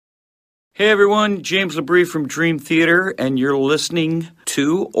Hey everyone, James Labrie from Dream Theater, and you're listening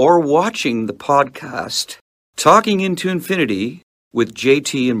to or watching the podcast Talking Into Infinity with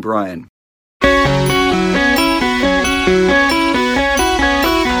JT and Brian.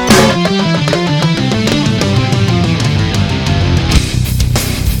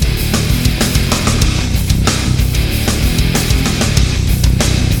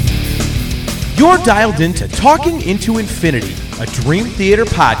 You're dialed into Talking Into Infinity, a Dream Theater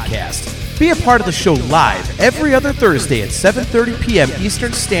podcast. Be a part of the show live every other Thursday at 7:30 p.m.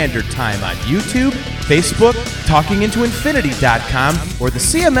 Eastern Standard Time on YouTube, Facebook, TalkingIntoInfinity.com, or the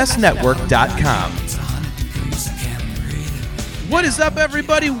CMSNetwork.com. What is up,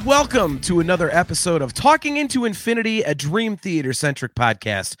 everybody? Welcome to another episode of Talking Into Infinity, a Dream Theater-centric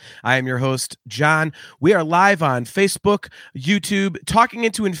podcast. I am your host, John. We are live on Facebook, YouTube,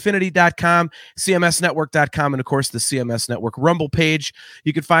 TalkingIntoInfinity.com, CMSNetwork.com, and, of course, the CMS Network Rumble page.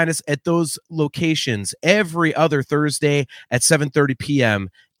 You can find us at those locations every other Thursday at 7:30 p.m.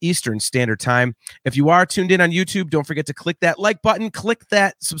 Eastern Standard Time. If you are tuned in on YouTube, don't forget to click that like button, click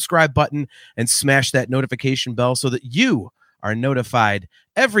that subscribe button, and smash that notification bell so that you are notified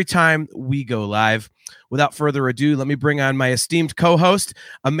every time we go live. Without further ado, let me bring on my esteemed co-host,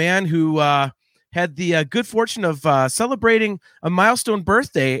 a man who had the good fortune of celebrating a milestone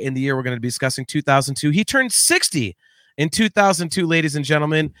birthday in the year we're going to be discussing, 2002. He turned 60 in 2002, ladies and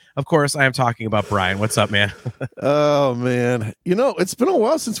gentlemen. Of course, I am talking about Brian. What's up, man? Oh, man. You know, it's been a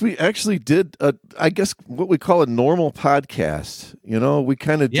while since we actually did, I guess, what we call a normal podcast. You know, we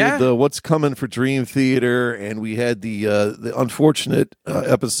kind of did the What's Coming for Dream Theater, and we had the unfortunate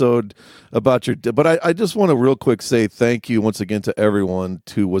episode about your... But I just want to real quick say thank you once again to everyone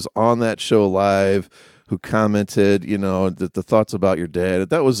who was on that show live, who commented, you know, the thoughts about your dad.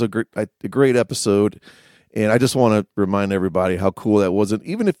 That was a great episode. And I just want to remind everybody how cool that was. And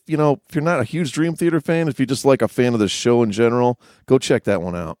even if, you know, if you're not a huge Dream Theater fan, if you're just like a fan of the show in general, go check that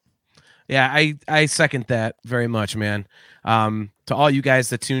one out. Yeah, I second that very much, man. To all you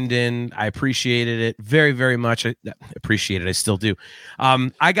guys that tuned in, I appreciated it very, very much. I appreciate it. I still do.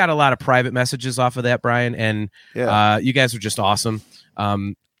 I got a lot of private messages off of that, Brian, and you guys were just awesome.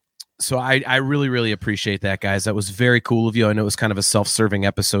 So I really, really appreciate that, guys. That was very cool of you. I know it was kind of a self-serving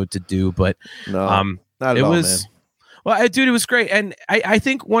episode to do, but not at all, man. Well, dude, it was great. And I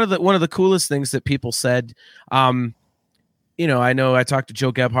think one of the coolest things that people said, you know I talked to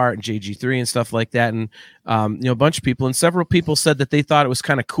Joe Gebhardt and JG3 and stuff like that. And, you know, a bunch of people, and several people said that they thought it was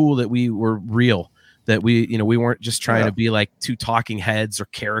kind of cool that we were real, that we weren't just trying to be like two talking heads or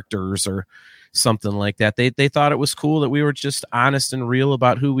characters or something like that. They thought it was cool that we were just honest and real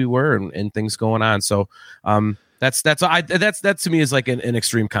about who we were and things going on. So, that to me is like an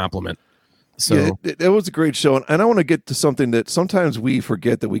extreme compliment. So yeah, it was a great show, and I want to get to something that sometimes we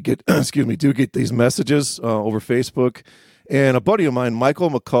forget that we get. Do get these messages over Facebook. And a buddy of mine,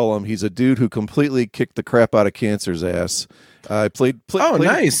 Michael McCullum, he's a dude who completely kicked the crap out of Cancer's ass. I played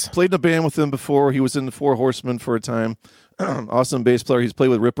in a band with him before. He was in the Four Horsemen for a time. Awesome bass player. He's played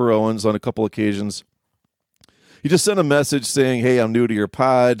with Ripper Owens on a couple occasions. He just sent a message saying, "Hey, I'm new to your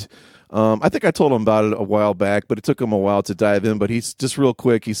pod." I think I told him about it a while back, but it took him a while to dive in. But he's just real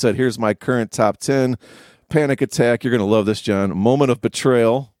quick. He said, "Here's my current top 10. Panic Attack." You're going to love this, John. Moment of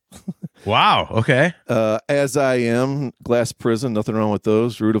Betrayal. Wow. Okay. As I Am, Glass Prison. Nothing wrong with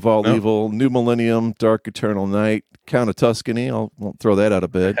those. Root of All Evil. New Millennium. Dark Eternal Night. Count of Tuscany. I'll throw that out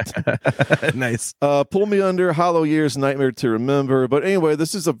of bed. Nice. Pull Me Under. Hollow Years. Nightmare to Remember. But anyway,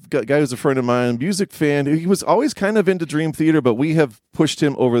 this is a guy who's a friend of mine, music fan. He was always kind of into Dream Theater, but we have pushed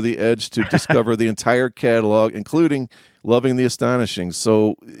him over the edge to discover the entire catalog, including Loving the Astonishing.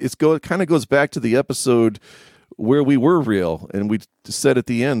 So it kind of goes back to the episode where we were real, and we said at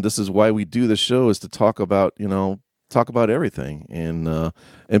the end, this is why we do the show, is to talk about everything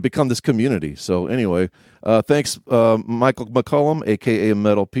and become this community. So anyway, thanks, Michael McCullum, aka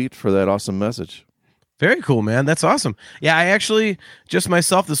Metal Pete, for that awesome message. Very cool, man. That's awesome. Yeah, I actually just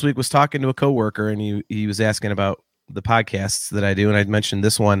myself this week was talking to a coworker, and he was asking about the podcasts that I do, and I'd mentioned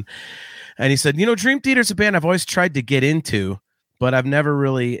this one, and he said, Dream Theater's a band I've always tried to get into, but I've never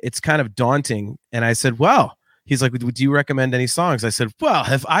really. It's kind of daunting. And I said, well. He's like, do you recommend any songs? I said, well,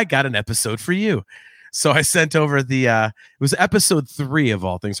 have I got an episode for you? So I sent over it was episode 3 of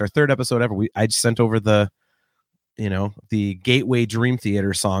all things, our third episode ever. I just sent over the Gateway Dream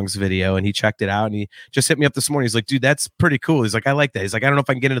Theater songs video, and he checked it out, and he just hit me up this morning. He's like, dude, that's pretty cool. He's like, I like that. He's like, I don't know if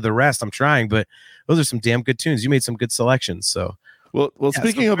I can get into the rest. I'm trying, but those are some damn good tunes. You made some good selections. So Well,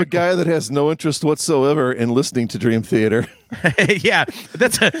 speaking of a guy that has no interest whatsoever in listening to Dream Theater. Yeah,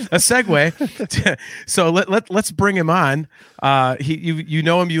 that's a segue. So let's bring him on. You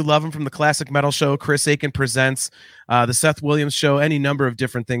know him, you love him from the Classic Metal Show, Chris Akin Presents, the Seth Williams Show, any number of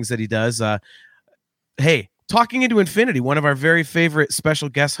different things that he does. Hey, Talking Into Infinity, one of our very favorite special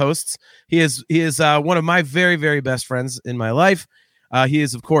guest hosts. He is one of my very, very best friends in my life. He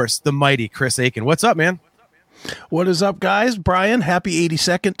is, of course, the mighty Chris Akin. What's up, man? What is up, guys? Brian, happy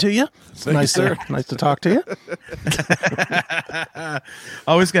 82nd to you. Nice to talk to you.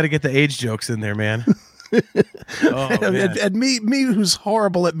 Always got to get the age jokes in there, man. And me who's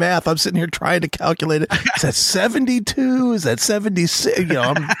horrible at math, I'm sitting here trying to calculate it. Is that 72? Is that 76?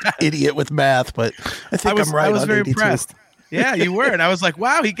 I'm an idiot with math, but I think I'm right. I was very 82. impressed. Yeah, you were. And I was like,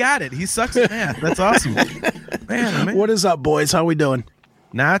 wow, he got it. He sucks at math. That's awesome. Man. What is up, boys? How we doing?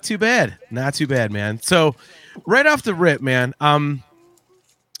 Not too bad, man. So right off the rip, man.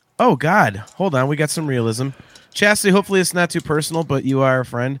 Oh God, hold on. We got some realism. Chastity, hopefully it's not too personal, but you are a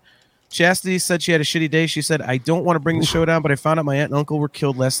friend. Chastity said she had a shitty day. She said, I don't want to bring the show down, but I found out my aunt and uncle were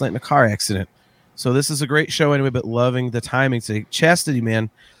killed last night in a car accident. So this is a great show anyway, but loving the timing today. Chastity, man,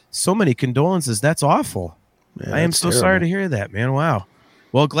 so many condolences. That's awful. Yeah, I am so sorry to hear that, man. Wow.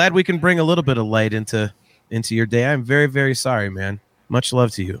 Well, glad we can bring a little bit of light into your day. I'm very, very sorry, man. Much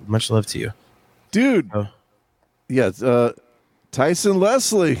love to you. Much love to you. Dude. Oh. Yeah, Tyson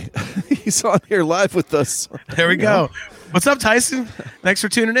Leslie. He's on here live with us. There we go. What's up, Tyson? Thanks for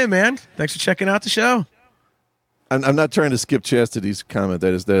tuning in, man. Thanks for checking out the show. I'm not trying to skip Chastity's comment.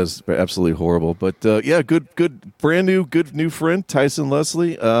 That is absolutely horrible. But yeah, good, brand new, good new friend, Tyson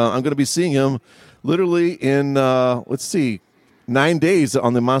Leslie. I'm going to be seeing him literally in, 9 days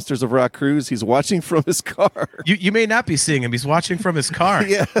on the Monsters of Rock cruise. He's watching from his car. You may not be seeing him. He's watching from his car.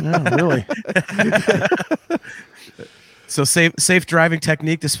 Yeah. Oh, really? So safe driving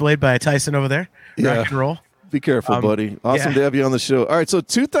technique displayed by Tyson over there. Yeah. Rock and roll. Be careful, buddy. Awesome to have you on the show. All right, so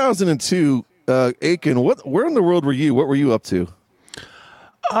 2002, Akin, where in the world were you? What were you up to?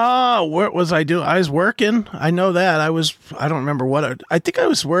 What was I doing? I was working. I know that. I don't remember what. I think I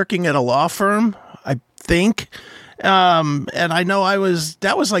was working at a law firm, I think. And I know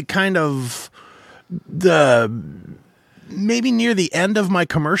that was like kind of maybe near the end of my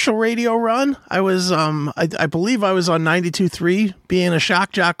commercial radio run. I was, I believe I was on 92.3 being a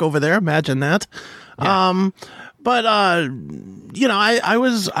shock jock over there. Imagine that. Yeah. I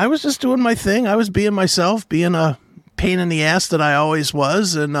was just doing my thing. I was being myself, being a pain in the ass that I always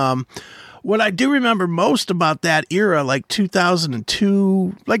was. And, what I do remember most about that era, like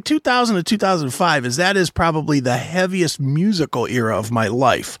 2002, like 2000 to 2005, is probably the heaviest musical era of my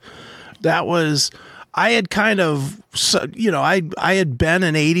life. That was, I had kind of, I had been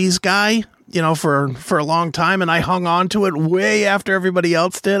an 80s guy, for a long time, and I hung on to it way after everybody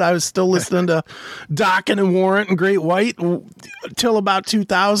else did. I was still listening to Dokken and Warrant and Great White till about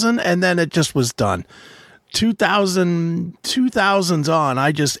 2000, and then it just was done. 2000s on,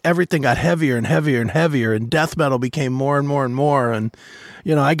 everything got heavier and heavier and heavier, and death metal became more and more and more, and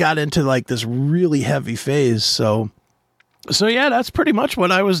I got into like this really heavy phase. So yeah, that's pretty much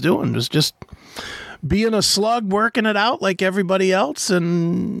what I was doing, was just being a slug, working it out like everybody else,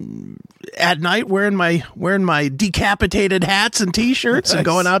 and at night wearing my decapitated hats and t-shirts and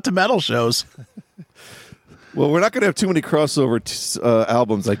going out to metal shows. Well, we're not going to have too many crossover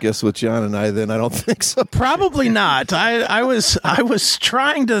albums, I guess, with John and I. Then I don't think so. Probably not. I was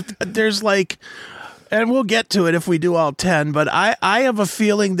trying to. There's like, and we'll get to it if we do all 10. But I have a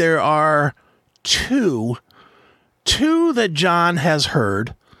feeling there are two that John has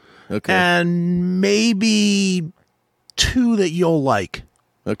heard, okay, and maybe two that you'll like.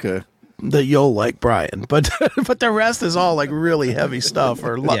 Okay. That you'll like, Brian. But the rest is all like really heavy stuff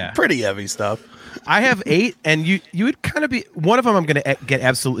or pretty heavy stuff. I have 8, and you would kind of be one of them. I'm going to get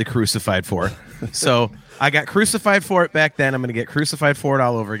absolutely crucified for. So I got crucified for it back then. I'm going to get crucified for it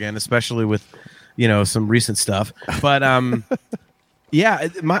all over again, especially with some recent stuff. But yeah,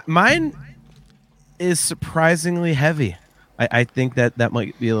 mine is surprisingly heavy. I think that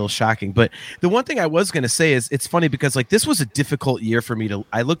might be a little shocking. But the one thing I was going to say is it's funny because like this was a difficult year for me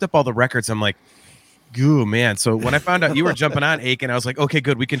I looked up all the records. I'm like, ooh, man. So when I found out you were jumping on Akin, I was like, okay,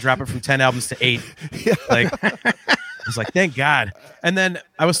 good. We can drop it from 10 albums to 8. Yeah. Like, I was like, thank God. And then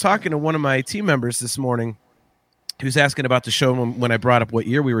I was talking to one of my team members this morning who's asking about the show when I brought up what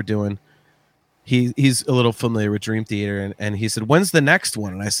year we were doing. He's a little familiar with Dream Theater, and he said, when's the next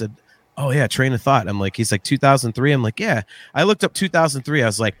one? And I said, oh, yeah, Train of Thought. He's like 2003. I'm like, yeah. I looked up 2003. I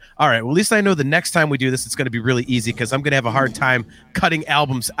was like, all right, well, at least I know the next time we do this, it's going to be really easy because I'm going to have a hard time cutting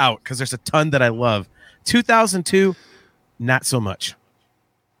albums out because there's a ton that I love. 2002, not so much.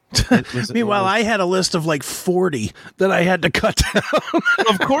 Meanwhile, I had a list of like 40 that I had to cut down.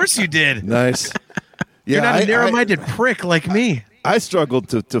 Of course you did. Nice. You're not a narrow-minded prick like me. I struggled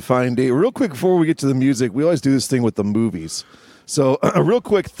to find a real quick before we get to the music. We always do this thing with the movies. So a real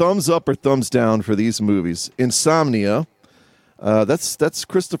quick thumbs up or thumbs down for these movies. Insomnia. That's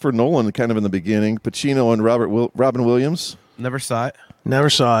Christopher Nolan kind of in the beginning. Pacino and Robin Williams. Never saw it. Never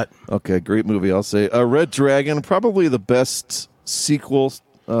saw it. Okay, great movie, I'll say. Red Dragon, probably the best sequel.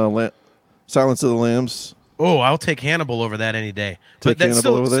 Silence of the Lambs. Oh, I'll take Hannibal over that any day. Take But that's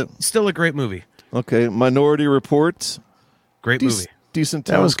Hannibal over that? still a great movie. Okay, Minority Report. Great movie. Decent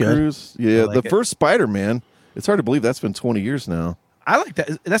That Tom was good. Cruise. Yeah, like the it. first Spider-Man. It's hard to believe that's been 20 years now. I like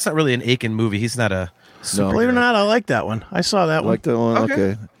that. That's not really an Akin movie. He's not a No. Believe it or not, I like that one. I saw that I one. like that one. Okay.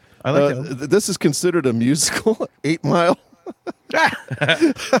 Okay. I like that one. This is considered a musical. 8 Mile.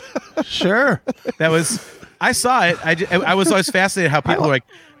 Sure. That was. I saw it. I was always fascinated how people are like,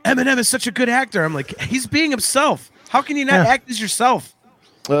 Eminem is such a good actor. I'm like, he's being himself. How can you not act as yourself?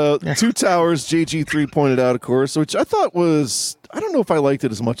 Two Towers, JG3 pointed out, of course, which I thought was, I don't know if I liked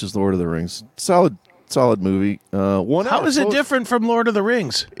it as much as Lord of the Rings. Solid movie. How is it different from Lord of the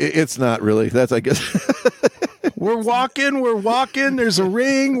Rings? It's not really. That's, I guess. We're walking. There's a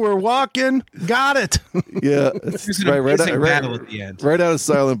ring. We're walking. Got it. Yeah. It's There's an right amazing battle at the end. Right out of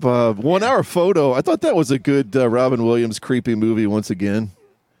Silent Bob. 1 Hour Photo. I thought that was a good Robin Williams creepy movie once again.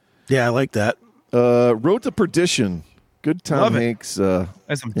 Yeah, I like that. Road to Perdition. Good Tom Love it. Hanks.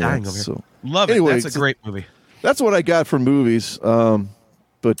 As I'm dying over here. so- Love it. Anyway, That's a great movie. That's what I got for movies. Yeah.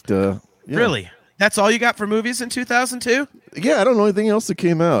 Really? That's all you got for movies in 2002? Yeah, I don't know anything else that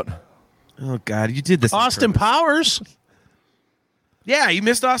came out. Oh, God. You did this. on Austin purpose. Powers. Yeah, you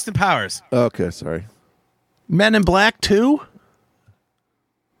missed Austin Powers. Okay, sorry. Men in Black 2.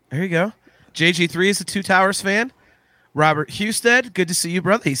 There you go. JG3 is a Two Towers fan. Robert Husted, good to see you,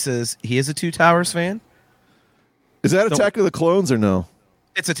 brother. He says he is a Two Towers fan. Is that Attack of the Clones or no?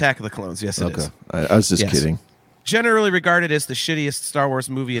 It's Attack of the Clones. Yes, it is. Okay. I was just Yes. kidding. Generally regarded as the shittiest Star Wars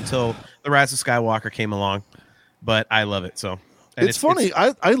movie until The Rise of Skywalker came along. But I love it. So and It's funny.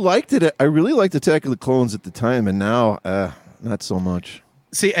 I liked it. I really liked Attack of the Clones at the time, and now not so much.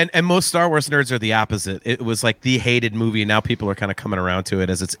 See, and most Star Wars nerds are the opposite. It was like the hated movie, and now people are kind of coming around to it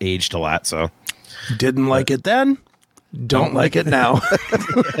as it's aged a lot. So Didn't like it then. Don't like it now.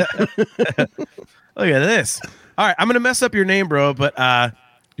 look at this. All right, I'm going to mess up your name, bro, but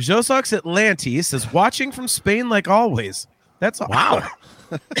Josox Atlantis says, watching from Spain like always. That's wow.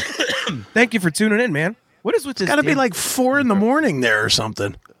 Thank you for tuning in, man. What is with this? Got to be like 4 a.m. there or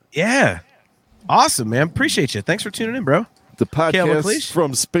something. Yeah. Awesome, man. Appreciate you. Thanks for tuning in, bro. The Kale podcast McLeish?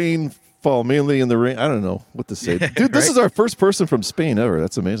 from Spain fall mainly in the rain. I don't know what to say. Dude, this right? is our first person from Spain ever.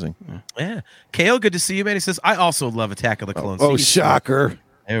 That's amazing. Yeah. Kale, good to see you, man. He says, I also love Attack of the Clones. Oh, See, shocker.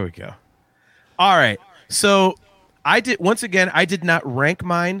 there we go. All right. So I did not rank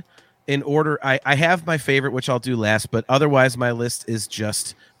mine in order. I have my favorite, which I'll do last, but otherwise my list is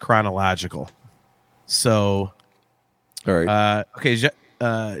just chronological. So, All right. okay.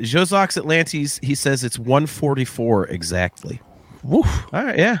 Josox Atlantis, he says it's 1:44 exactly. Woof. All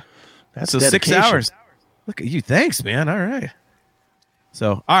right. Yeah. That's So 6 dedication. hours. Look at you. Thanks, man. All right.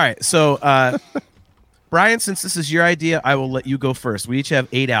 So, all right. So, Brian, since this is your idea, I will let you go first. We each have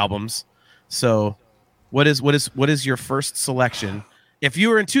 8 albums. So, what is your first selection? If you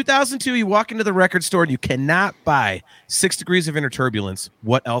were in 2002, you walk into the record store and you cannot buy 6 Degrees of Inner Turbulence,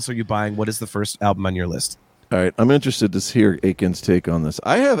 what else are you buying? What is the first album on your list? All right. I'm interested to hear Akin's take on this.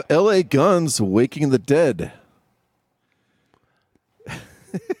 I have L.A. Guns, Waking the Dead.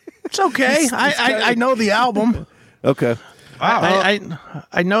 It's okay. I know the album. Okay. I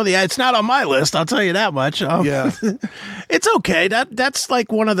know it's not on my list. I'll tell you that much. Yeah. It's okay. That's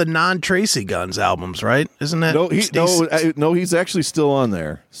like one of the non-Tracy Guns albums, right? Isn't that? No, he's actually still on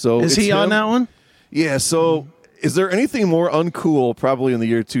there. So Is it's he on him. that one? Yeah. So is there anything more uncool probably in the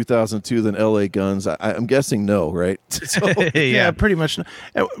year 2002 than L.A. Guns? I'm guessing no, right? So, Yeah, pretty much.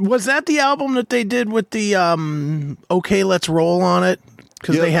 Was that the album that they did with the "Okay, Let's Roll" on it?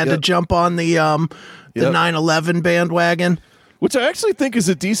 Because they had to jump on the 9/11 bandwagon. which I actually think is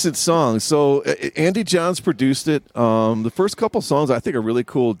a decent song. So Andy Johns produced it. The first couple songs I think are really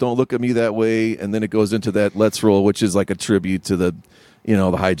cool. Don't Look at Me That Way, and then it goes into that Let's Roll, which is like a tribute to the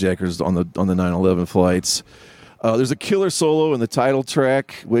hijackers on the 9/11 flights. There's a killer solo in the title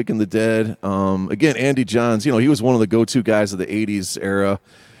track, Waking the Dead. Again, Andy Johns, he was one of the go-to guys of the 80s era.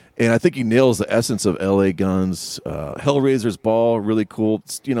 And I think he nails the essence of L.A. Guns. Hellraiser's Ball, really cool.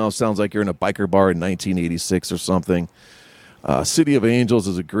 Sounds like you're in a biker bar in 1986 or something. City of Angels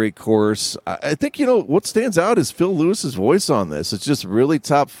is a great chorus. I think, you know, what stands out is Phil Lewis's voice on this. It's just really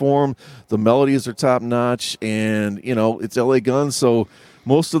top form. The melodies are top notch, and, you know, it's LA Guns, so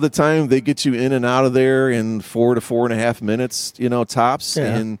most of the time they get you in and out of there in 4 to 4.5 minutes, you know, tops.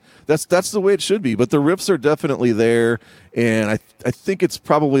 Yeah. And that's the way it should be. But the riffs are definitely there, and I think it's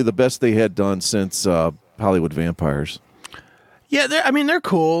probably the best they had done since Hollywood Vampires. Yeah, they're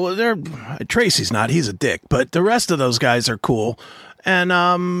cool. Tracy's not; he's a dick. But the rest of those guys are cool. And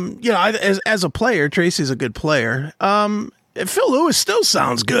you know, as a player, Tracy's a good player. Phil Lewis still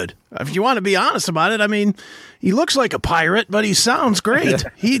sounds good. If you want to be honest about it, I mean, he looks like a pirate, but he sounds great.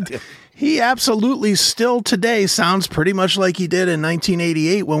 He absolutely still today sounds pretty much like he did in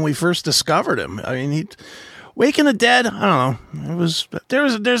 1988 when we first discovered him. I mean, Waking the Dead, I don't know.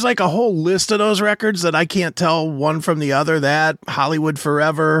 There's like a whole list of those records that I can't tell one from the other. That Hollywood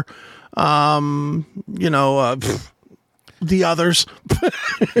Forever, you know, the others.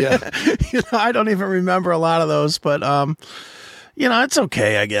 Yeah, You know, I don't even remember a lot of those, but you know, it's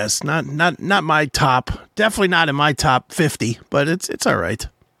okay, I guess. Not my top. Definitely not in my top 50, but it's all right.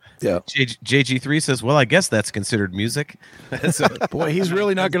 yeah. JG3 says, well, I guess that's considered music. So, Boy, he's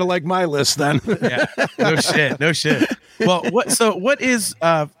really not going to like my list then. yeah, no shit. Well, what is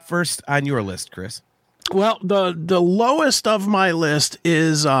first on your list, Chris? Well, the lowest of my list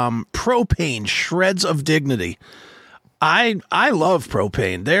is Propane, Shreds of Dignity. I love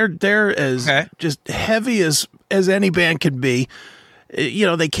Propane. They're as just heavy as any band can be. You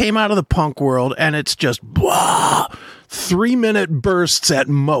know, they came out of the punk world, and it's just blah, 3-minute bursts at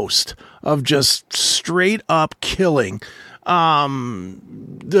most of just straight up killing. The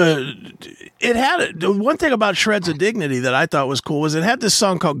one thing about Shreds of Dignity that I thought was cool was it had this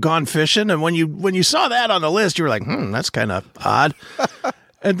song called Gone Fishing, and when you saw that on the list, you were like, that's kind of odd.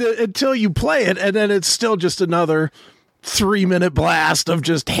 And until you play it, and then it's still just another 3-minute blast of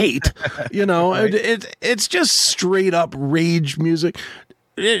just hate, you know. Right. It's just straight up rage music,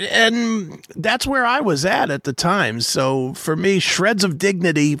 and that's where I was at the time. So for me, Shreds of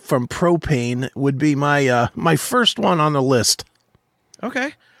Dignity from Propane would be my first one on the list.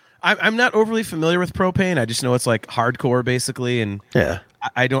 Okay, I'm not overly familiar with Propane. I just know it's like hardcore basically, and yeah,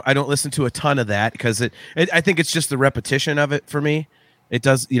 I don't listen to a ton of that because I think it's just the repetition of it for me. It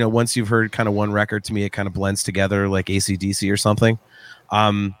does, you know, once you've heard kind of one record, to me, it kind of blends together like AC/DC or something.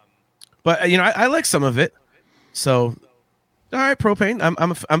 But, you know, I like some of it. So, all right, Propane.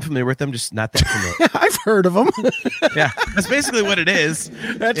 I'm familiar with them, just not that familiar. I've heard of them. Yeah, that's basically what it is.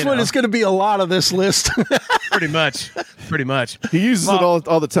 That's what it's going to be a lot of this list. Pretty much. He uses it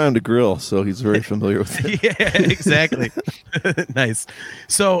all the time to grill, so he's very familiar with it. Yeah, exactly. Nice.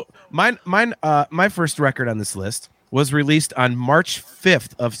 So, my first record on this list was released on March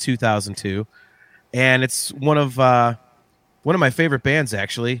 5th of 2002, and it's one of my favorite bands,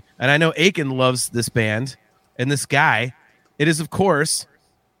 actually. And I know Akin loves this band and this guy. It is, of course,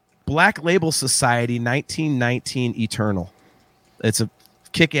 Black Label Society 1919 Eternal. It's a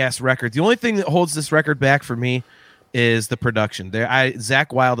kick-ass record. The only thing that holds this record back for me is the production.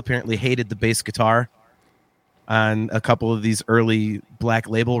 Zakk Wylde apparently hated the bass guitar on a couple of these early Black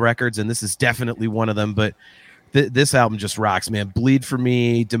Label records, and this is definitely one of them, but this album just rocks, man. Bleed for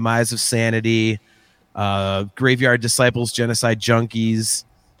Me, Demise of Sanity, Graveyard Disciples, Genocide Junkies.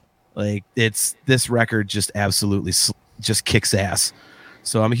 Like, this record just absolutely just kicks ass.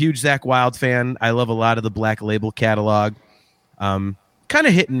 So I'm a huge Zakk Wylde fan. I love a lot of the Black Label catalog. Kind of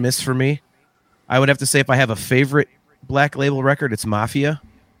hit and miss for me. I would have to say if I have a favorite Black Label record, it's Mafia.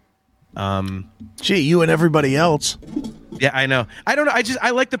 Gee, you and everybody else. Yeah, I know. I don't know.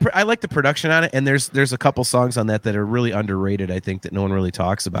 I like the production on it, and there's a couple songs on that are really underrated. I think that no one really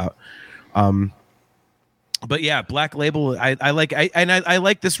talks about. But yeah, Black Label. I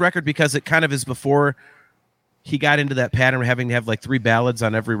like this record because it kind of is before he got into that pattern of having to have like 3 ballads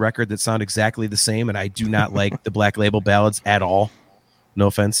on every record that sound exactly the same, and I do not like the Black Label ballads at all. No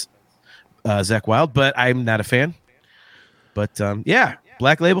offense, Zakk Wylde, but I'm not a fan. But yeah,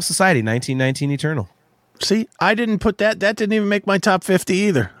 Black Label Society 1919 Eternal. See, I didn't put that. That didn't even make my top 50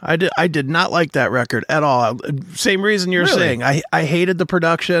 either. I did not like that record at all. Same reason you're saying. I hated the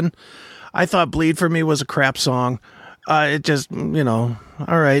production. I thought Bleed for Me was a crap song. It just, you know,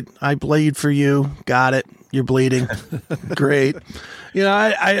 all right, I bleed for you. Got it. You're bleeding. Great. You know,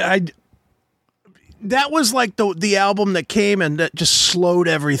 I that was like the album that came and that just slowed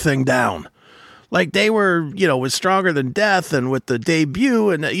everything down. Like they were, you know, with Stronger Than Death and with the debut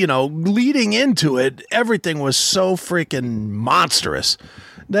and, you know, leading into it, everything was so freaking monstrous.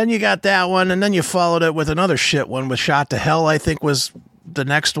 Then you got that one, and then you followed it with another shit one with Shot to Hell, I think was the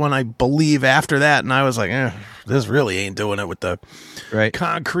next one, I believe, after that, and I was like, this really ain't doing it with the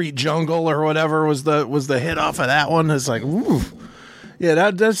Concrete Jungle or whatever was the hit off of that one. It's like, ooh. Yeah,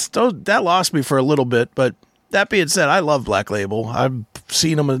 that lost me for a little bit, but that being said, I love Black Label. I've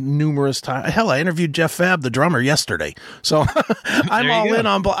seen them numerous times. Hell, I interviewed Jeff Fab, the drummer, yesterday. So I'm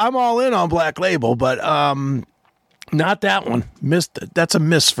all in on Black Label, but not that one. That's a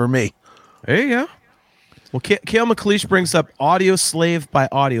miss for me. There you go. Well, Cale McLeish brings up Audio Slave by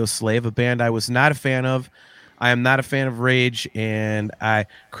Audio Slave, a band I was not a fan of. I am not a fan of Rage, and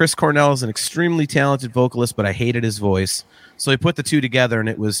Chris Cornell is an extremely talented vocalist, but I hated his voice. So he put the two together, and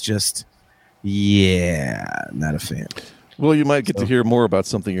it was just, not a fan. Well, you might get to hear more about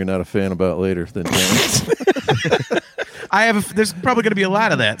something you're not a fan about later than there's probably going to be a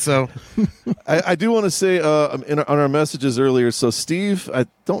lot of that. So I do want to say on our messages earlier. So Steve, I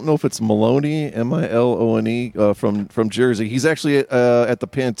don't know if it's Maloney, Milone, from Jersey. He's actually at the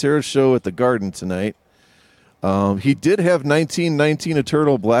Pantera show at the Garden tonight. He did have 1919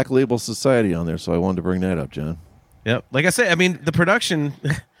 Eternal Black Label Society on there, so I wanted to bring that up, John. Yep. Like I said, I mean, the production,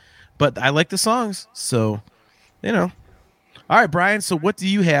 but I like the songs. So, All right, Brian, so what do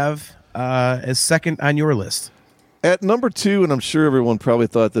you have as second on your list? At number 2, and I'm sure everyone probably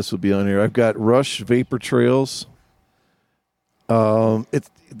thought this would be on here, I've got Rush, Vapor Trails. The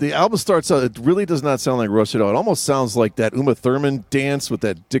album starts out, it really does not sound like Rush at all. It almost sounds like that Uma Thurman dance with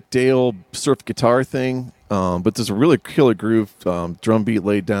that Dick Dale surf guitar thing. But there's a really killer groove, drum beat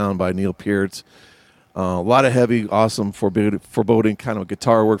laid down by Neil Peart. A lot of heavy, awesome, foreboding kind of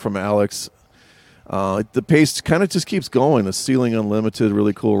guitar work from Alex. The pace kind of just keeps going. The Ceiling Unlimited,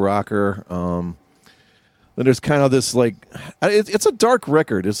 really cool rocker. Then there's kind of this, like, it's a dark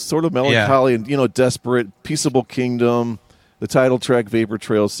record. It's sort of melancholy and, desperate. Peaceable Kingdom, the title track, Vapor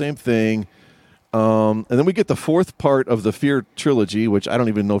Trails, same thing. And then we get the fourth part of the Fear trilogy, which I don't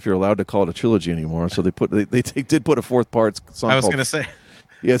even know if you're allowed to call it a trilogy anymore. So they did put a fourth part song. I was going to say.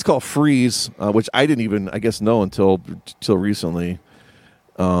 Yeah, it's called Freeze, which I didn't even, I guess, know until recently.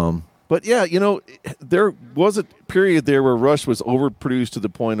 But yeah, there was a period there where Rush was overproduced to the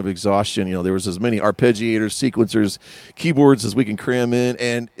point of exhaustion. There was as many arpeggiators, sequencers, keyboards as we can cram in,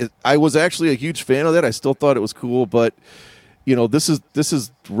 and I was actually a huge fan of that. I still thought it was cool, but this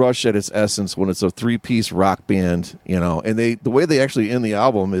is Rush at its essence when it's a 3-piece rock band, and the way they actually end the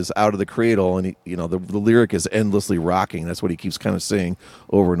album is Out of the Cradle, and the lyric is endlessly rocking. That's what he keeps kind of saying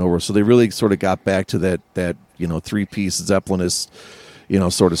over and over. So they really sort of got back to that 3-piece Zeppelinist,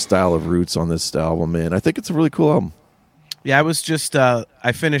 sort of style of roots on this album, and I think it's a really cool album. Yeah, I was just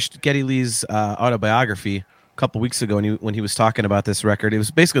I finished Geddy Lee's autobiography a couple weeks ago, and when he was talking about this record, it was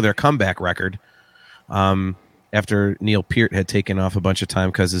basically their comeback record. After Neil Peart had taken off a bunch of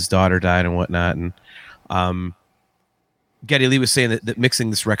time because his daughter died and whatnot. And Geddy Lee was saying that mixing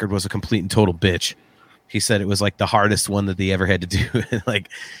this record was a complete and total bitch. He said it was like the hardest one that they ever had to do, like,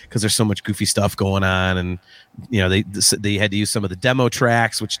 because there's so much goofy stuff going on. And, they had to use some of the demo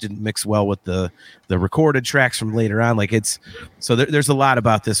tracks, which didn't mix well with the recorded tracks from later on. Like so there's a lot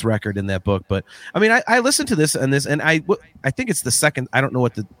about this record in that book. But I mean, I listened to this, and I think it's the second, I don't know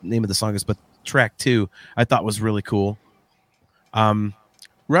what the name of the song is, but track 2 I thought was really cool.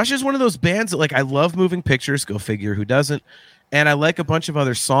 Rush is one of those bands that, like, I love Moving Pictures, go figure, who doesn't, and I like a bunch of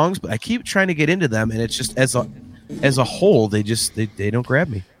other songs, but I keep trying to get into them, and it's just as a whole they don't grab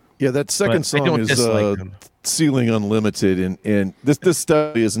me. Yeah, that second song is Ceiling Unlimited, and this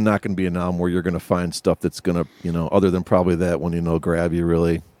stuff is not going to be an album where you're going to find stuff that's going to, other than probably that one, grab you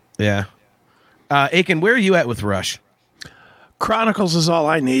really. Yeah. Akin, where are you at with Rush? Chronicles is all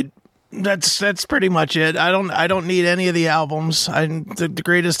I need. That's pretty much it. I don't need any of the albums. The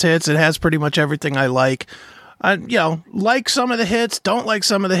greatest hits. It has pretty much everything I like. Like some of the hits, don't like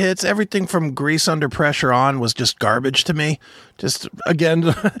some of the hits. Everything from Grease Under Pressure on was just garbage to me. Just, again,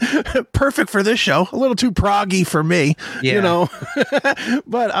 perfect for this show. A little too proggy for me,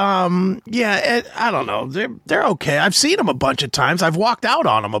 But, I don't know. They're okay. I've seen them a bunch of times. I've walked out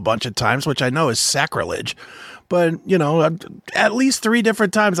on them a bunch of times, which I know is sacrilege. But, at least 3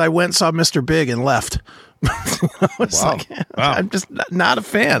 different times I went and saw Mr. Big and left. Wow. I'm just not a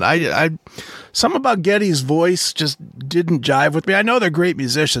fan. I something about Geddy's voice just didn't jive with me. I know they're great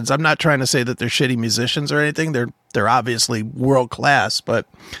musicians. I'm not trying to say that they're shitty musicians or anything. They're obviously world class, but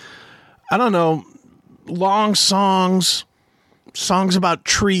I don't know. Long songs about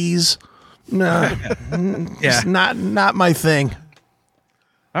trees. Nah, it's not my thing.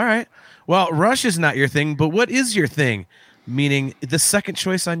 All right. Well, Rush is not your thing, but what is your thing? Meaning the second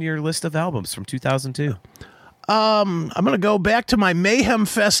choice on your list of albums from 2002. I'm going to go back to my Mayhem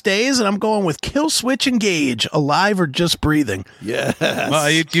Fest days, and I'm going with Kill Switch Engage, Alive or Just Breathing. Yes. Well,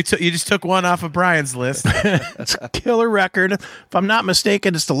 you just took one off of Brian's list. It's a killer record. If I'm not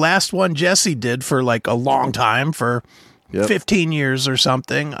mistaken, it's the last one Jesse did for like a long time, for 15 years or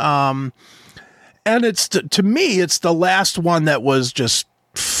something. And it's to me, it's the last one that was just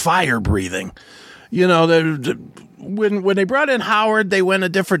fire breathing. You know, when they brought in Howard, they went a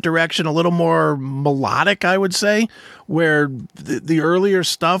different direction, a little more melodic, I would say, where the earlier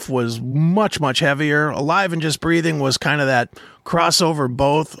stuff was much, much heavier. Alive and Just Breathing was kind of that crossover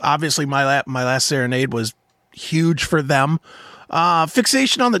both. Obviously, My Last Serenade was huge for them.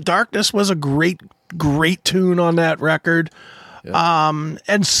 Fixation on the Darkness was a great tune on that record.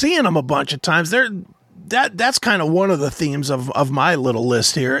 And seeing them a bunch of times, that's kind of one of the themes of my little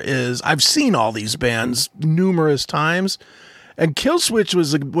list here is I've seen all these bands numerous times, and Killswitch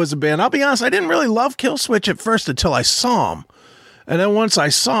was a band. I'll be honest, I didn't really love Killswitch at first until I saw them. And then once I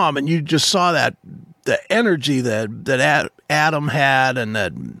saw them and you just saw the energy that Adam had and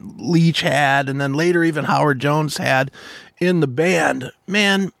that Leach had, and then later even Howard Jones had in the band,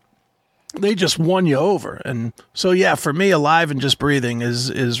 man, they just won you over. And so, yeah, for me, Alive and Just Breathing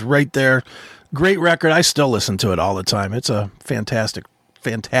is right there. Great record. I still listen to it all the time. It's a fantastic,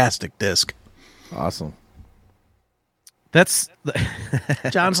 fantastic disc. Awesome. That's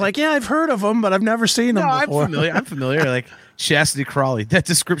John's like, yeah, I've heard of them, but I've never seen them before. I'm familiar. Like Chastity Crawley. That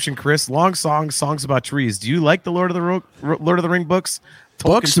description, Chris. Long songs about trees. Do you like the Lord of the Ring books?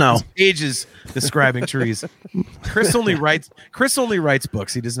 Books, no. Pages describing trees. Chris only writes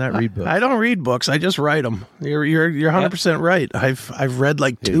books. He does not read books. I don't read books. I just write them. You're 100% right. I've read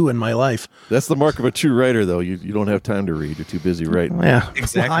like 2 in my life. That's the mark of a true writer, though. You don't have time to read. You're too busy writing. Yeah,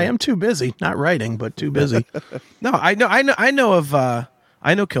 exactly. Well, I am too busy, not writing, but too busy. No, I know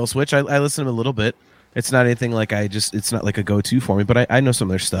Killswitch. I listen to them a little bit. It's not anything like it's not like a go-to for me, but I know some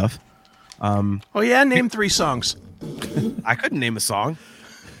of their stuff. Oh yeah, name 3 songs. I couldn't name a song.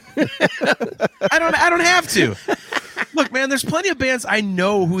 I don't have to. Look, man, there's plenty of bands I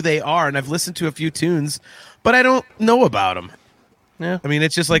know who they are, and I've listened to a few tunes, but I don't know about them. Yeah, I mean,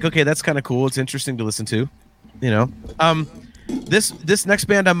 it's just like, okay, that's kind of cool. It's interesting to listen to, you know. This next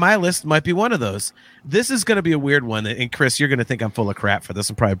band on my list might be one of those. This is going to be a weird one, and Chris, you're going to think I'm full of crap for this,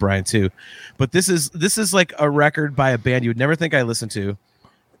 and probably Brian too. But this is like a record by a band you would never think I listened to,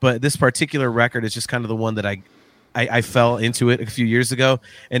 but this particular record is just kind of the one that I fell into it a few years ago,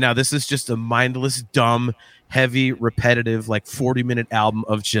 and now this is just a mindless, dumb, heavy, repetitive, like 40-minute album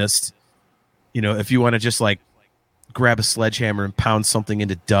of just, you know, if you want to just like grab a sledgehammer and pound something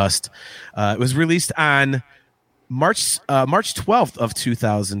into dust. It was released on March 12th of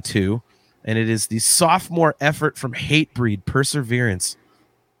 2002, and it is the sophomore effort from Hatebreed, Perseverance.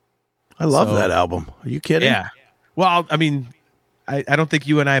 I love that album. Are you kidding? Yeah. Well, I mean, I don't think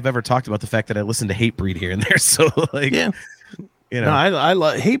you and I have ever talked about the fact that I listen to Hatebreed here and there. So like, yeah, you know, no, I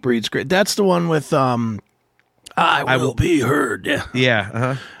love Hatebreed's great. That's the one with I will be heard. Yeah, yeah,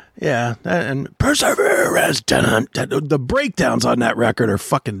 uh-huh. Yeah, and Perseverance. The breakdowns on that record are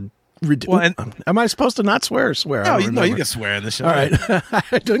fucking ridiculous. Well, am I supposed to not swear? Swear? No, you can swear in the show. All right,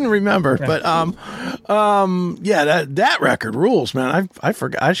 I didn't remember, but yeah, that record rules, man. I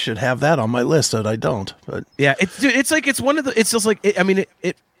forgot. I should have that on my list, that I don't. But yeah, it's like it's one of the. It's just like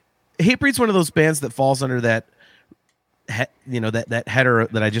Hatebreed's one of those bands that falls under that. That header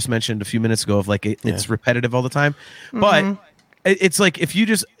that I just mentioned a few minutes ago of like it's repetitive all the time, but it's like if you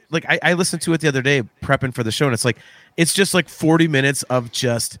just like I listened to it the other day prepping for the show, and it's just like 40 minutes of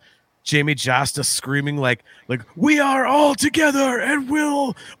just Jamie Josta screaming like we are all together and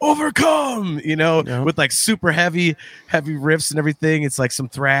we'll overcome, with like super heavy riffs and everything. It's like some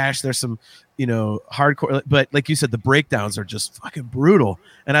thrash, there's some hardcore, but like you said, the breakdowns are just fucking brutal,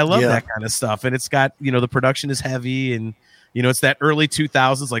 and I love that kind of stuff. And it's got the production is heavy, and it's that early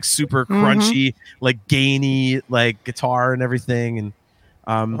 2000s like super crunchy, like gainy like guitar and everything. And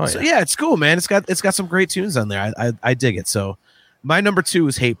so yeah, it's cool, man. It's got some great tunes on there. I dig it. So my number 2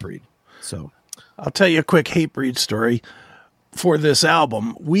 is Hatebreed. So I'll tell you a quick Hatebreed story for this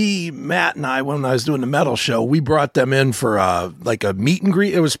album. Matt and I, when I was doing the metal show, we brought them in for like a meet and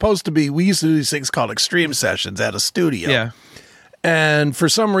greet. It was supposed to be, we used to do these things called extreme sessions at a studio. Yeah. And for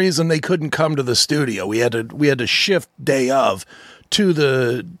some reason they couldn't come to the studio. We had to shift day of to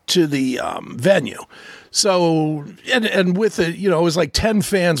the venue. So, and with it, it was like 10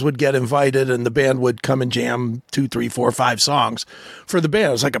 fans would get invited, and the band would come and jam 2, 3, 4, 5 songs for the band.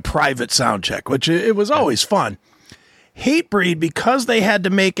 It was like a private sound check, which it was always fun. Hatebreed, because they had to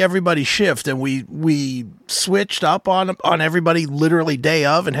make everybody shift, and we switched up on everybody literally day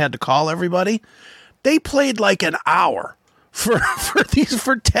of and had to call everybody. They played like an hour for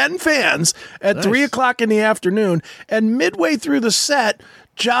 10 fans at 3:00 in the afternoon, and midway through the set,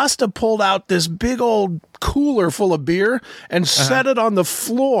 Josta pulled out this big old cooler full of beer and set it on the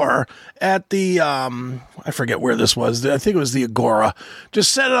floor at the I forget where this was. I think it was the Agora.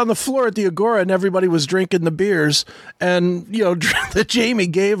 Just set it on the floor at the Agora, and everybody was drinking the beers. And that Jamie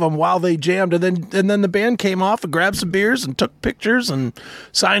gave them while they jammed, and then the band came off and grabbed some beers and took pictures and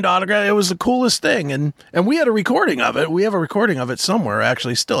signed autographs. It was the coolest thing, and we had a recording of it. We have a recording of it somewhere,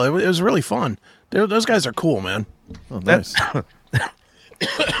 actually. Still, it was really fun. Those guys are cool, man. Oh, nice.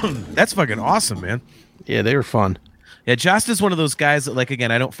 That's fucking awesome, man. Yeah, they were fun. Yeah, Jost is one of those guys that, like,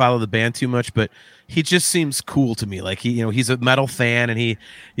 again, I don't follow the band too much, but he just seems cool to me. Like, he's a metal fan, and he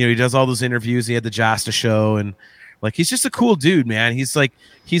does all those interviews. He had the Josta show, and like, he's just a cool dude, man. He's like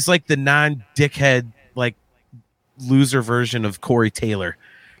the non-dickhead, like, loser version of Corey Taylor.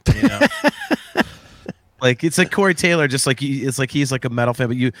 Like, it's like Corey Taylor, just like he's like a metal fan,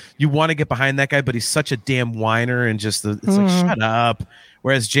 but you want to get behind that guy, but he's such a damn whiner, and just it's like, shut up.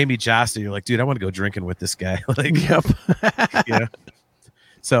 Whereas Jamie Josta, you're like, dude, I want to go drinking with this guy. Like, yep. Yeah.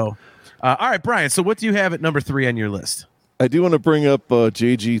 So, all right, Brian. So, what do you have at number 3 on your list? I do want to bring up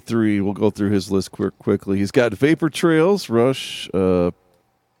JG3. We'll go through his list quickly. He's got Vapor Trails, Rush. I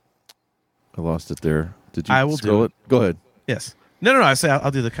lost it there. Did you? I will scroll do it. Go ahead. Yes. No. I say I'll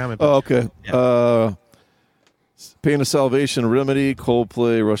do the comment. Oh, okay. Yeah. Pain of Salvation, Remedy,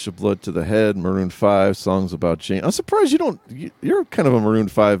 Coldplay, Rush of Blood to the Head, Maroon 5, songs about change. I'm surprised you're kind of a Maroon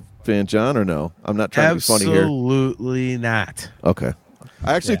 5 fan, John, or no? I'm not trying to be funny here. Absolutely not. Okay.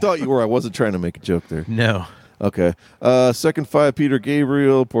 I actually thought you were. I wasn't trying to make a joke there. No. Okay. Second 5, Peter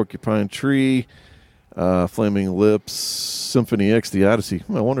Gabriel, Porcupine Tree, Flaming Lips, Symphony X, The Odyssey.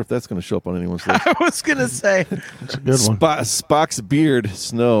 I wonder if that's going to show up on anyone's list. I was going to say. That's a good one. Spock's Beard,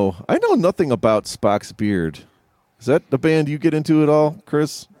 Snow. I know nothing about Spock's Beard. Is that the band you get into at all,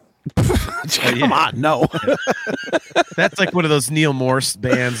 Chris? Come on, no. That's like one of those Neil Morse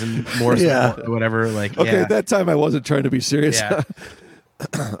bands and Morse whatever. Like, okay, at that time I wasn't trying to be serious. Yeah.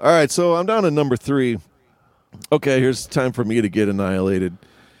 All right, so I'm down to number 3. Okay, here's time for me to get annihilated.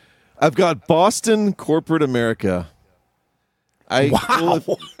 I've got Boston Corporate America. I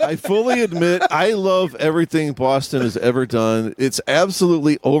fully admit I love everything Boston has ever done. It's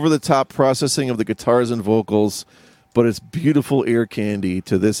absolutely over-the-top processing of the guitars and vocals, but it's beautiful ear candy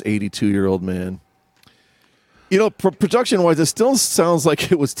to this 82-year-old man. Production-wise, it still sounds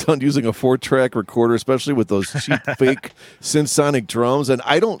like it was done using a 4-track recorder, especially with those cheap fake synth-sonic drums. And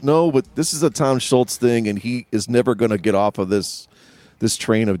I don't know, but this is a Tom Schultz thing, and he is never going to get off of this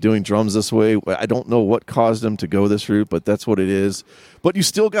train of doing drums this way. I don't know what caused him to go this route, but that's what it is. But you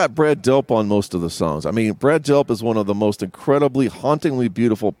still got Brad Delp on most of the songs. I mean, Brad Delp is one of the most incredibly, hauntingly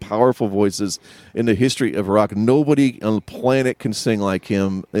beautiful, powerful voices in the history of rock. Nobody on the planet can sing like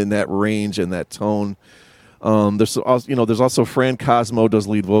him in that range and that tone. There's also Fran Cosmo does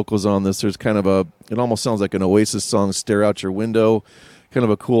lead vocals on this. There's kind of it almost sounds like an Oasis song, Stare Out Your Window. Kind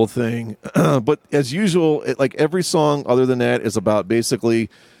of a cool thing. But as usual, like every song other than that is about basically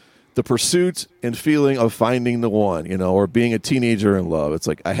the pursuit and feeling of finding the one, or being a teenager in love. It's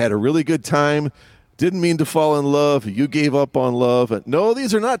like, I had a really good time, didn't mean to fall in love, you gave up on love. And no,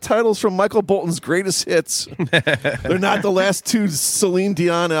 these are not titles from Michael Bolton's greatest hits. They're not the last 2 Celine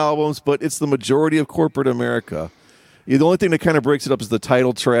Dion albums, but it's the majority of corporate America. The only thing that kind of breaks it up is the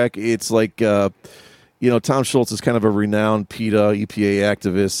title track. It's like... Tom Schultz is kind of a renowned PETA, EPA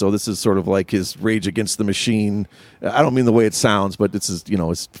activist, so this is sort of like his Rage Against the Machine. I don't mean the way it sounds, but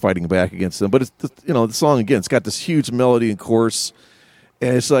it's fighting back against them. But it's the song again. It's got this huge melody and chorus,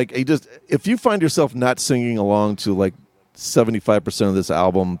 and it's like if you find yourself not singing along to like 75% of this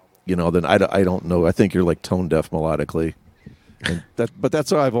album, then I don't know. I think you're like tone deaf melodically, but that's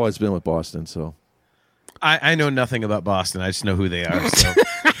how I've always been with Boston. So I know nothing about Boston. I just know who they are. So.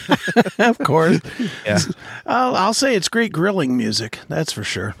 Of course. Yeah. I'll say it's great grilling music. That's for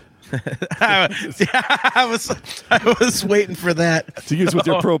sure. I was waiting for that to use with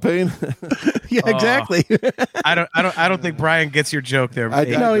your propane. Yeah, exactly. I don't think Brian gets your joke there.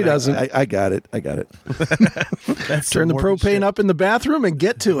 No, he doesn't. I got it. That's turn the propane up in the bathroom and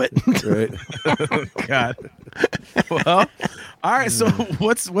get to it. Right. Oh, God. Well, all right. So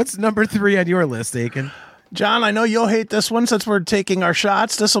what's number 3 on your list, Akin? John, I know you'll hate this one since we're taking our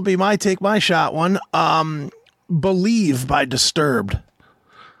shots. This will be my take my shot one. Believe by Disturbed.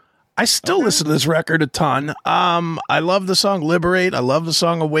 I still listen to this record a ton. I love the song Liberate. I love the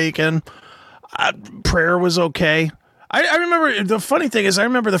song Awaken. Prayer was okay. I remember, the funny thing is, I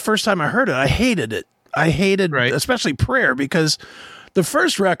remember the first time I heard it, I hated it. I hated, especially Prayer, because The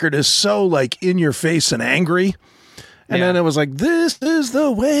first record is so like in your face and angry. And then it was like, this is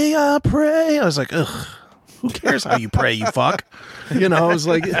the way I pray. I was like, ugh, who cares how you pray, you fuck? You know, it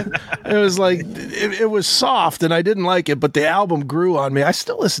was soft and I didn't like it, but the album grew on me. I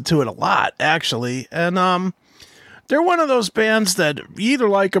still listen to it a lot, actually. And they're one of those bands that you either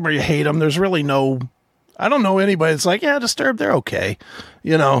like them or you hate them. There's really I don't know anybody that's like, yeah, Disturbed, they're okay.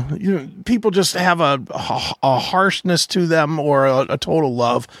 You know, people just have a harshness to them or a total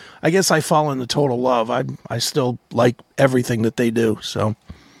love. I guess I fall into total love. I still like everything that they do. So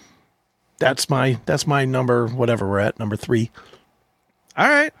that's my number, whatever we're at, number 3. All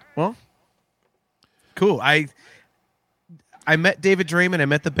right. Well, cool. I met David Draymond. I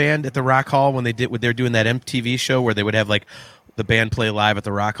met the band at the Rock Hall when they were doing that MTV show where they would have like the band play live at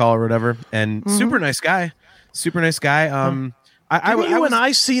the Rock Hall or whatever. And super nice guy.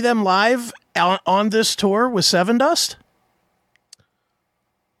 I see them live on this tour with Seven Dust.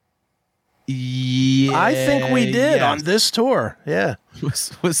 Yeah, I think we did on this tour. Yeah, was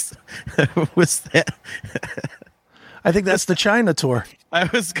that? I think that's the China tour. I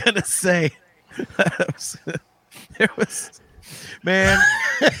was gonna say, there was, man.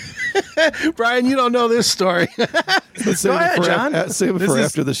 Brian, you don't know this story. Go ahead, John. Save it for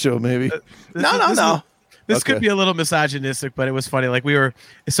after the show, maybe. No. This could be a little misogynistic, but it was funny. Like it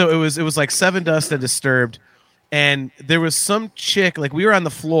was like Seven Dust and Disturbed, and there was some chick. Like we were on the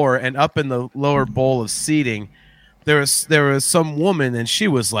floor, and up in the lower bowl of seating, there was some woman, and she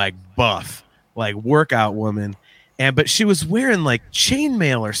was like buff, like workout woman, but she was wearing like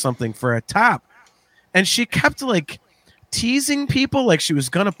chainmail or something for a top, and she kept like teasing people like she was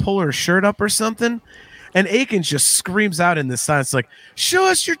gonna pull her shirt up or something. And Akin just screams out in this silence, like, "Show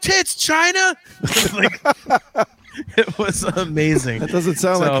us your tits, China!" Like, it was amazing. That doesn't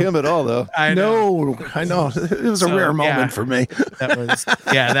sound like him at all, though. I know. It was a rare moment for me.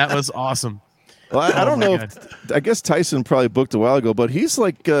 That was awesome. Well, I don't know. I guess Tyson probably booked a while ago, but he's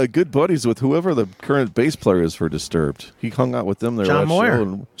like good buddies with whoever the current bass player is for Disturbed. He hung out with them there John last Moyer.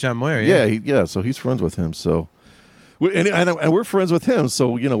 show. John Moyer, yeah. So he's friends with him. So. And we're friends with him, so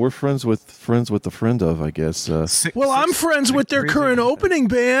we're friends with the friend of, I guess. I'm friends with their current opening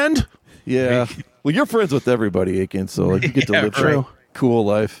band. Yeah, well, you're friends with everybody, Akin, so like, you get to live a cool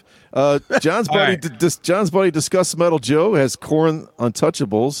life. John's buddy, John's buddy, Discuss Metal Joe has Korn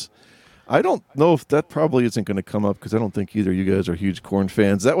Untouchables. I don't know if that probably isn't going to come up because I don't think either of you guys are huge Korn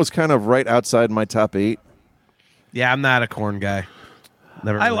fans. That was kind of right outside my top 8. Yeah, I'm not a Korn guy.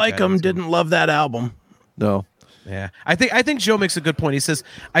 I like them. Didn't love that album. No. Yeah, I think Joe makes a good point. He says,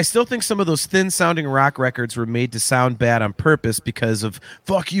 I still think some of those thin-sounding rock records were made to sound bad on purpose because of,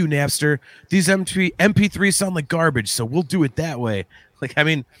 fuck you, Napster. These MP3s sound like garbage, so we'll do it that way. Like, I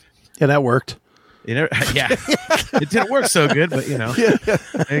mean... Yeah, that worked. Yeah, it didn't work so good, but, there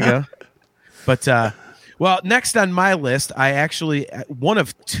you go. But, well, next on my list, I actually... One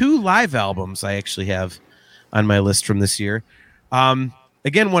of 2 live albums I actually have on my list from this year.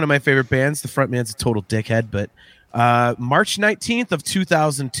 Again, one of my favorite bands. The frontman's a total dickhead, but March 19th of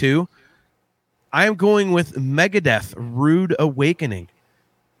 2002, I am going with Megadeth, Rude Awakening.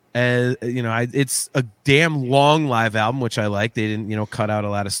 It's a damn long live album, which I like. They didn't, cut out a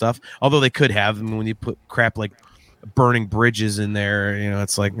lot of stuff, although they could have. I mean, when you put crap like Burning Bridges in there,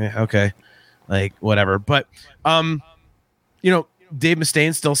 it's like, okay, like whatever. But, Dave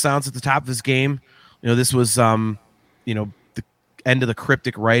Mustaine still sounds at the top of his game. This was, the end of the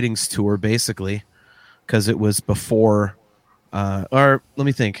Cryptic Writings tour, basically, because it was before, or let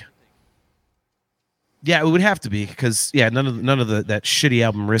me think. Yeah, it would have to be because none of that shitty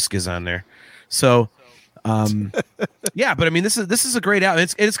album Risk is on there. So, yeah, but I mean, this is a great album.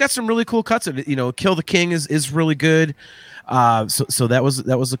 It's got some really cool cuts. Kill the King is really good. So that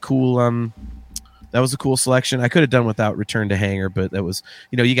was a cool selection. I could have done without Return to Hangar, but that was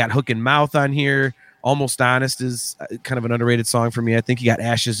you got Hook and Mouth on here. Almost Honest is kind of an underrated song for me. I think you got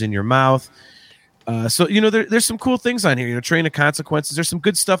Ashes in Your Mouth. So there's some cool things on here. Train of Consequences. There's some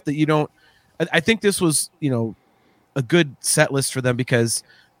good stuff that you don't. I think this was a good set list for them because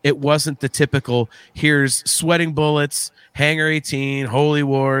it wasn't the typical. Here's Sweating Bullets, Hangar 18, Holy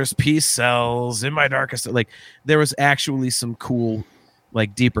Wars, Peace Sells, In My Darkest. Like there was actually some cool,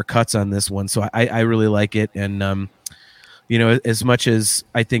 like deeper cuts on this one. So I really like it and. As much as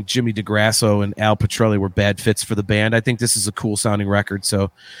I think Jimmy DeGrasso and Al Petrelli were bad fits for the band, I think this is a cool sounding record.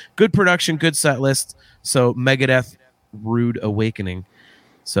 So good production, good set list. So Megadeth, Rude Awakening.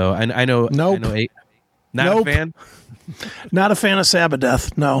 So I know. Nope. Not a fan. Not a fan of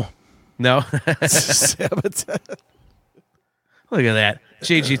Sabbath. No. Sabbath. Look at that.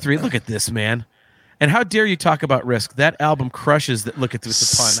 JG3. Look at this, man. And how dare you talk about Risk? That album crushes. That look at this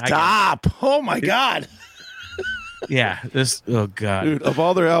the pun. Stop! Oh my God. Yeah. This. Oh God. Dude, of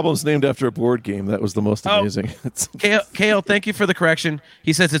all their albums named after a board game, that was the most amazing. Kale, thank you for the correction.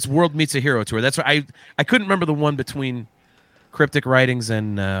 He says it's World Meets a Hero Tour. That's right. I couldn't remember the one between Cryptic Writings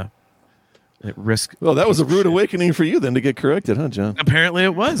and Risk. Well, that was a rude awakening for you then to get corrected, huh, John? Apparently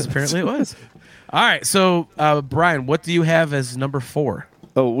it was. All right. So, Brian, what do you have as number 4?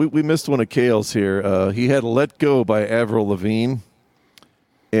 Oh, we missed one of Kale's here. He had Let Go by Avril Lavigne,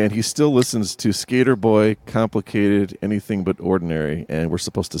 and he still listens to Skater Boy, Complicated, Anything But Ordinary, and we're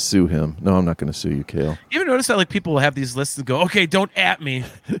supposed to sue him. No, I'm not going to sue you, Kale. You ever notice that people will have these lists and go, okay, don't at me.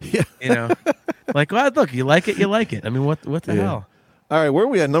 Yeah. Well, look, you like it, you like it. I mean, what the hell? All right, where are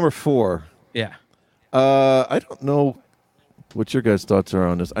we at? Number 4. Yeah. I don't know what your guys' thoughts are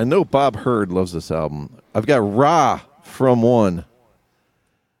on this. I know Bob Hurd loves this album. I've got Ra from One.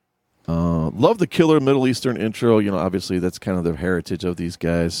 Love the killer Middle Eastern intro. Obviously that's kind of the heritage of these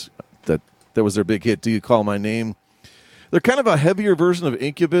guys. That was their big hit. Do You Call My Name? They're kind of a heavier version of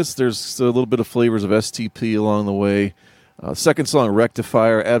Incubus. There's a little bit of flavors of STP along the way. Second song,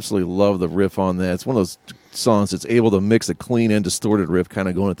 Rectifier. Absolutely love the riff on that. It's one of those songs that's able to mix a clean and distorted riff kind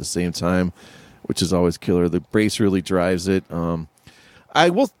of going at the same time, which is always killer. The bass really drives it. I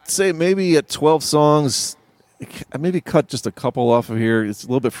will say maybe at 12 songs, I maybe cut just a couple off of here. It's a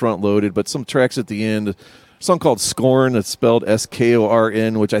little bit front-loaded, but some tracks at the end. A song called Scorn, that's spelled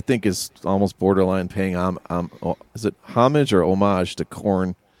Skorn, which I think is almost borderline paying is it homage or homage to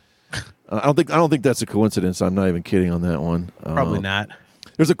Korn? I don't think that's a coincidence. I'm not even kidding on that one. Probably not.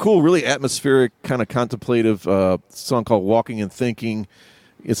 There's a cool, really atmospheric, kind of contemplative song called Walking and Thinking.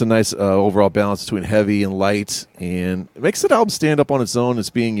 It's a nice overall balance between heavy and light, and it makes the album stand up on its own as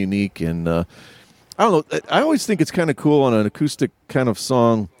being unique. And I don't know. I always think it's kind of cool on an acoustic kind of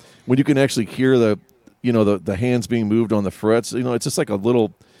song when you can actually hear the hands being moved on the frets. It's just like a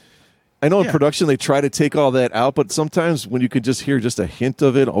little. I know in production they try to take all that out, but sometimes when you could just hear just a hint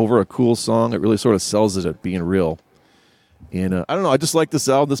of it over a cool song, it really sort of sells it at being real. And I don't know. I just like this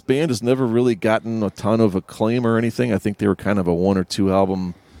album. This band has never really gotten a ton of acclaim or anything. I think they were kind of a 1 or 2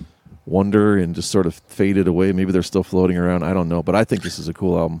 album wonder and just sort of faded away. Maybe they're still floating around. I don't know. But I think this is a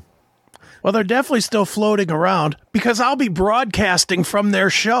cool album. Well, they're definitely still floating around because I'll be broadcasting from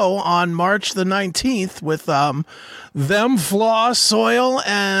their show on March the 19th with them, Flaw, Soil,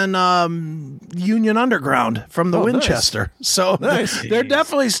 and Union Underground from the Winchester. Nice. So they're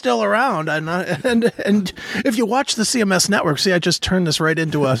definitely still around. And if you watch the CMS network, see, I just turned this right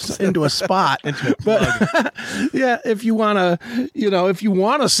into a spot. But yeah, if you want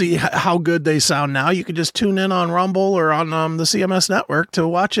to see how good they sound now, you can just tune in on Rumble or on the CMS network to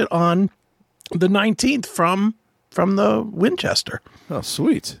watch it on the 19th from the Winchester. Oh,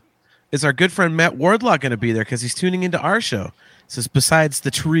 sweet. Is our good friend Matt Wardlaw going to be there because he's tuning into our show? It says, besides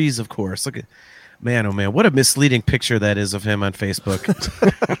the trees, of course. Look at, man, oh man, what a misleading picture that is of him on Facebook.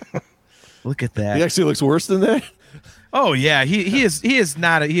 Look at that. He actually looks worse than that. Oh yeah, he is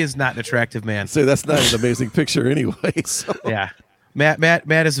not an attractive man. So that's not an amazing picture anyway. So. Yeah.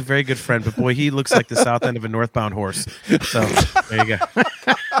 Matt is a very good friend, but boy, he looks like the south end of a northbound horse. So there you go.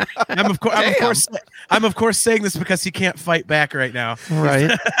 I'm of course saying this because he can't fight back right now. Right.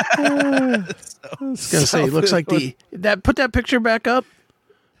 I was gonna say, he looks like put that picture back up.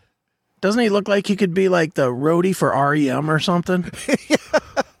 Doesn't he look like he could be like the roadie for REM or something?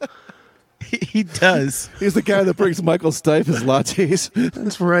 He does. He's the guy that brings Michael Stipe his lattes.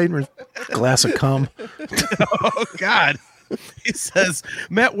 That's right. Glass of cum. Oh God. He says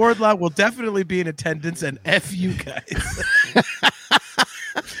Matt Wardlaw will definitely be in attendance and F you guys.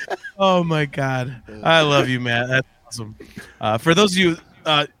 Oh my God. I love you, Matt. That's awesome. For those of you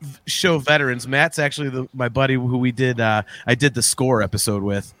show veterans, Matt's actually my buddy who we did I did the Score episode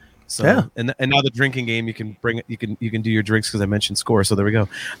with. So yeah. And now the drinking game, you can bring it, you can do your drinks because I mentioned Score. So there we go.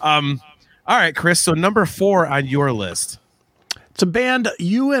 All right, Chris. So number 4 on your list. It's a band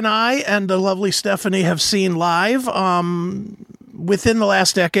you and I and the lovely Stephanie have seen live within the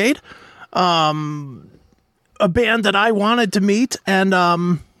last decade. A band that I wanted to meet, and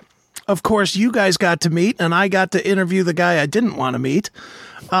of course you guys got to meet, and I got to interview the guy I didn't want to meet.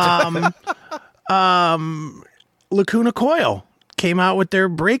 Lacuna Coil came out with their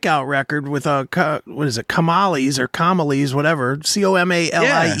breakout record with Comalies or Comalies, whatever, Comalies.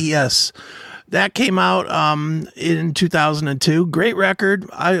 Yeah. That came out in 2002. Great record.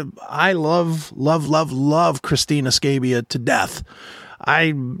 I love Christina Scabia to death.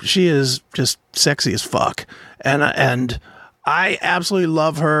 She is just sexy as fuck, and I absolutely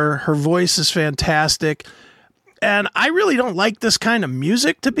love her. Her voice is fantastic. And I really don't like this kind of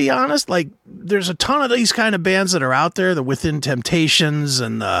music, to be honest. Like, there's a ton of these kind of bands that are out there, the Within Temptations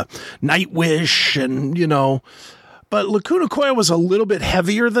and Nightwish and, but Lacuna Coil was a little bit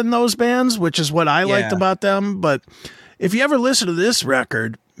heavier than those bands, which is what I liked about them. But if you ever listen to this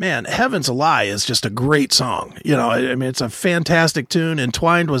record, man, Heaven's a Lie is just a great song. I mean, it's a fantastic tune.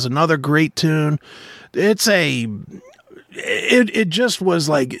 Entwined was another great tune. It just was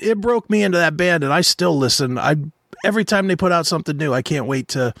like, it broke me into that band, and I still listen. Every time they put out something new, I can't wait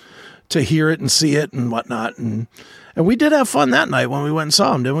to hear it and see it and whatnot. And we did have fun that night when we went and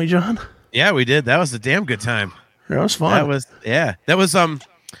saw them, didn't we, John? Yeah, we did. That was a damn good time. That was fun.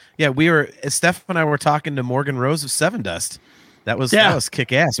 Steph and I were talking to Morgan Rose of Seven Dust. That was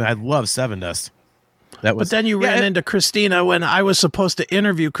kick ass. I love Seven Dust. But then you ran into Christina when I was supposed to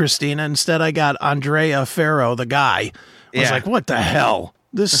interview Christina. Instead, I got Andrea Ferro, the guy. I was like, what the hell?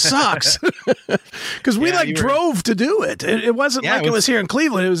 This sucks. Because we drove to do it. It wasn't it was here in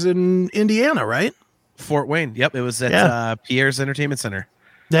Cleveland. It was in Indiana, right? Fort Wayne. Yep. It was at Pierre's Entertainment Center.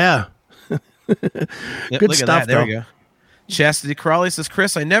 Yeah. Good stuff, there we go. Chastity Crawley says,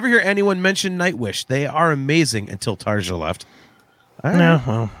 Chris, I never hear anyone mention Nightwish. They are amazing until Tarja left. All right. Yeah,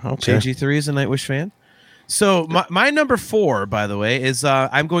 well, okay. JG3 is a Nightwish fan. So my number 4, by the way, is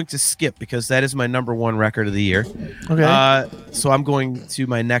I'm going to skip because that is my number 1 record of the year. Okay. So I'm going to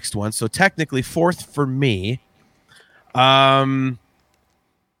my next one. So technically 4th for me.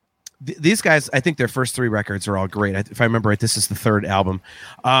 These guys, I think their first 3 records are all great. If I remember right, this is the 3rd album.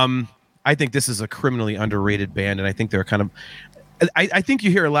 I think this is a criminally underrated band, and I think they're kind of. I think you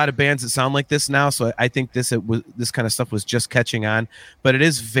hear a lot of bands that sound like this now, so I think this kind of stuff was just catching on. But it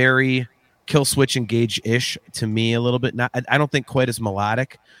is very Killswitch Engage-ish to me a little bit. I don't think quite as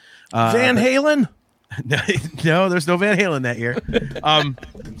melodic. Van Halen? No, there's no Van Halen that year.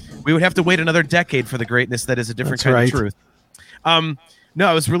 We would have to wait another decade for the greatness that is a different kind of truth. No,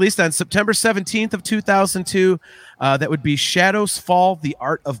 it was released on September 17th of 2002. That would be Shadows Fall, The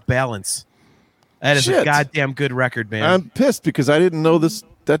Art of Balance. That is a goddamn good record, man. I'm pissed because I didn't know this.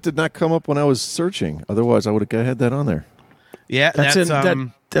 That did not come up when I was searching. Otherwise, I would have had that on there. Yeah,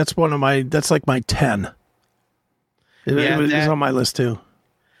 that's one of my. That's like my 10. It was on my list too,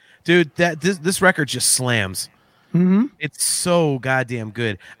 dude. This record just slams. Mm-hmm. It's so goddamn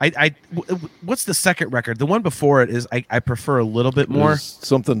good. What's the second record? The one before it is I prefer a little bit more.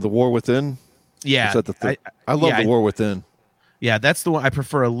 Something The War Within. Yeah, is that the I love The War Within. Yeah, that's the one I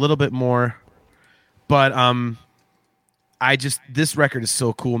prefer a little bit more. But this record is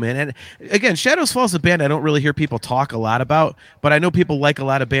so cool, man. And again, Shadows Fall is a band I don't really hear people talk a lot about, but I know people like a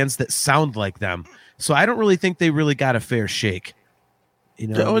lot of bands that sound like them. So I don't really think they really got a fair shake.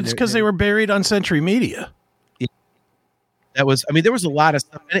 It's because they were buried on Century Media. There was a lot of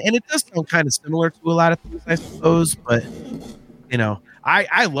stuff, and it does sound kind of similar to a lot of things, I suppose. But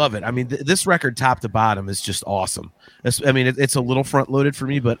I love it. I mean, this record, top to bottom, is just awesome. It's a little front loaded for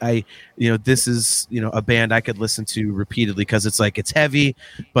me, but this is a band I could listen to repeatedly because it's heavy,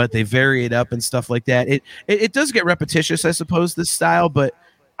 but they vary it up and stuff like that. It does get repetitious, I suppose, this style, but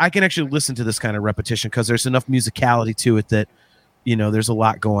I can actually listen to this kind of repetition because there's enough musicality to it that there's a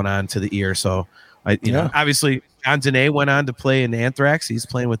lot going on to the ear. So obviously. John Dene went on to play in Anthrax. He's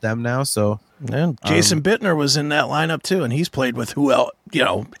playing with them now. So Jason Bittner was in that lineup too, and he's played with who else?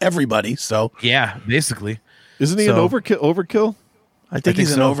 Everybody. So yeah, basically. Isn't he an Overkill? I think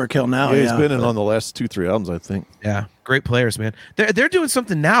he's an Overkill now. Yeah, he's been in on the last 2-3 albums, I think. Yeah, great players, man. They're doing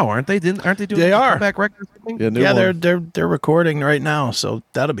something now, aren't they? Aren't they doing? They are comeback record or something? Yeah, they're recording right now, so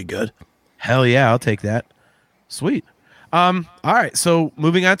that'll be good. Hell yeah, I'll take that. Sweet. All right, so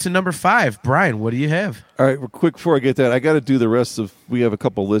moving on to number 5, Brian, what do you have? All right, real quick before I get that, I got to do the rest of. We have a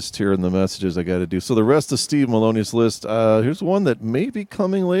couple lists here in the messages I got to do. So the rest of Steve Maloney's list. Here's one that may be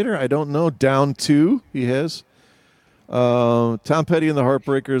coming later. I don't know. Down 2, he has. Tom Petty and the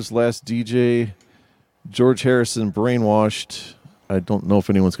Heartbreakers, Last DJ, George Harrison, Brainwashed. I don't know if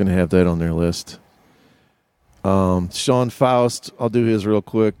anyone's going to have that on their list. Sean Faust, I'll do his real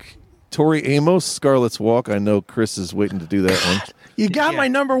quick. Tori Amos, Scarlet's Walk. I know Chris is waiting to do that one. You got my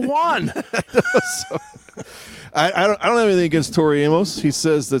number 1. I don't have anything against Tori Amos. He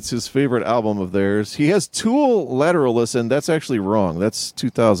says that's his favorite album of theirs. He has Tool Lateralus, and that's actually wrong. That's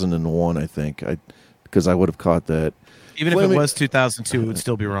 2001, I think, because I would have caught that. Even if it was 2002, it would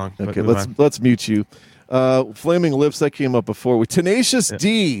still be wrong. Okay, let's mute you. Flaming Lips, that came up before. With Tenacious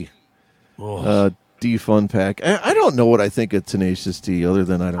D. D Fun Pack. I don't know what I think of Tenacious D other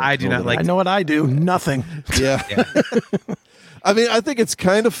than I do not like. I know what I do. Nothing. Yeah. I think it's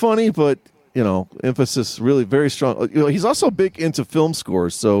kind of funny, but emphasis really very strong. He's also big into film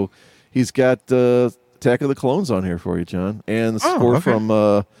scores, so he's got Attack of the Clones on here for you, John, and the score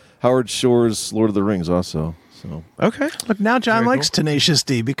from Howard Shore's Lord of the Rings also. So okay, look, now John Very likes cool. Tenacious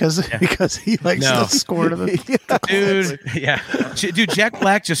D because he likes the score to the dude. Jack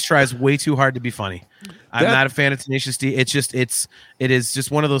Black just tries way too hard to be funny. I'm not a fan of Tenacious D. It is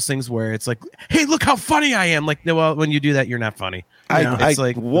just one of those things where it's like, hey, look how funny I am. Like, well, when you do that, you're not funny. I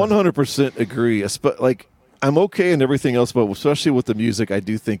like 100% agree. Like, I'm okay and everything else, but especially with the music, I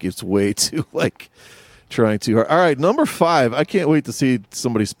do think it's way too like trying too hard. All right, number 5. I can't wait to see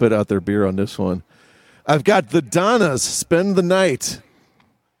somebody spit out their beer on this one. I've got the Donnas, Spend the Night.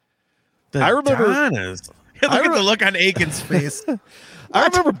 Donnas. Look at the look on Akin's face. I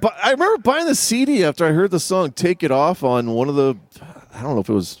remember buying the CD after I heard the song "Take It Off" on one of the. I don't know if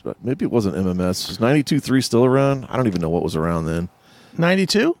it was. Maybe it wasn't MMS. Was 92.3 still around? I don't even know what was around then.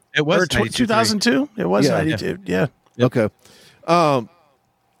 92? It was 2002. It was 92. Yeah. Okay.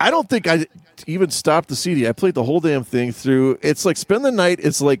 I don't think I even stopped the CD. I played the whole damn thing through. It's like Spend the Night.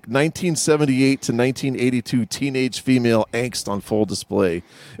 It's like 1978 to 1982 teenage female angst on full display.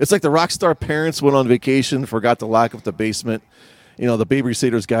 It's like the rock star parents went on vacation, forgot to lock up the basement. You know, the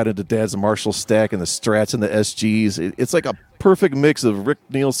babysitters got into Dad's Marshall stack and the Strats and the SGs. It's like a perfect mix of Rick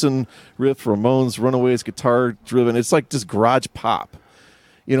Nielsen riff, Ramones, Runaways, guitar driven. It's like just garage pop.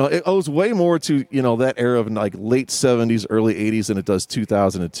 You know, it owes way more to, you know, that era of like late 70s, early 80s than it does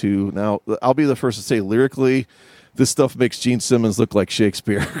 2002. Now, I'll be the first to say lyrically, this stuff makes Gene Simmons look like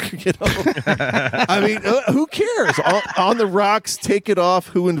Shakespeare. You know, I mean, who cares? On the Rocks, Take It Off.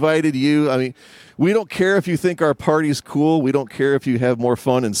 Who Invited You? I mean, we don't care if you think our party's cool. We don't care if you have more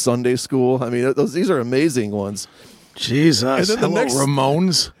fun in Sunday school. I mean, these are amazing ones. Jesus. And then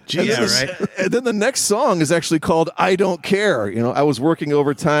Ramones. Jesus. Yeah, right. And then the next song is actually called I Don't Care. You know, I was working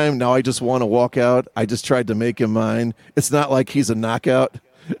overtime. Now I just want to walk out. I just tried to make him mine. It's not like he's a knockout.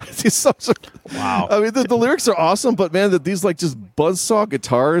 Wow. I mean, the lyrics are awesome, but man, these like just buzzsaw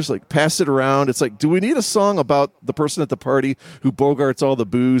guitars, like pass it around. It's like, do we need a song about the person at the party who bogarts all the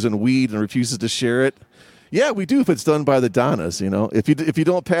booze and weed and refuses to share it? Yeah, we do if it's done by the Donnas. You know, if you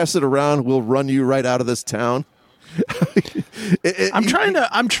don't pass it around, we'll run you right out of this town. I'm trying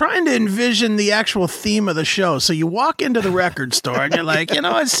to envision the actual theme of the show. So you walk into the record store and you're like, you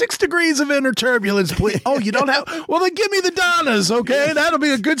know, it's 6 degrees of inner turbulence, please. Oh, you don't have? Well, then give me the Donnas, okay? That'll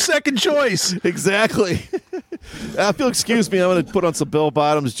be a good second choice. Exactly. If you'll excuse me, I'm going to put on some bell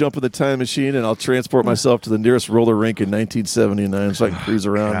bottoms, jump in the time machine, and I'll transport myself to the nearest roller rink in 1979 so I can cruise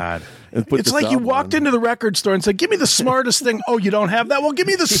around. God. And put It's this like you album walked on. into the record store and said, give me the smartest thing. Oh, you don't have that? Well, give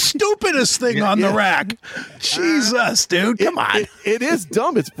me the stupidest thing on the rack. Jesus, dude. Come on. It is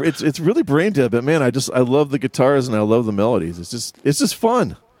dumb. It's really brain dead, but man, I love the guitars and I love the melodies. It's just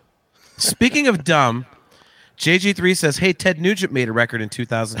fun. Speaking of dumb, JG3 says, hey, Ted Nugent made a record in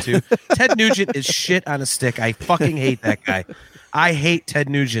 2002. Ted Nugent is shit on a stick. I fucking hate that guy. I hate Ted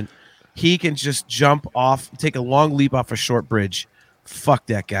Nugent. He can just jump off, take a long leap off a short bridge. Fuck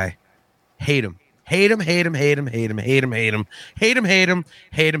that guy. Hate him. Hate him, hate him, hate him, hate him, hate him, hate him, hate him, hate him,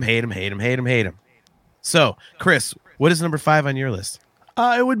 hate him, hate him, hate him, hate him, hate him. So, Chris, what is number 5 on your list?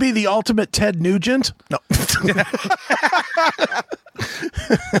 It would be the ultimate Ted Nugent. No.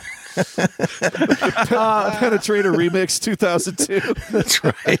 Penetrator Remix 2002. That's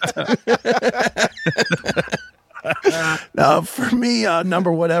right. Now, for me,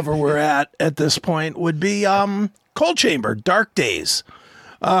 number whatever we're at this point would be Cold Chamber, Dark Days.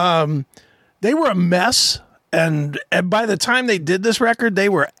 They were a mess, and by the time they did this record, they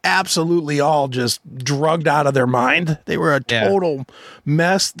were absolutely all just drugged out of their mind. They were a total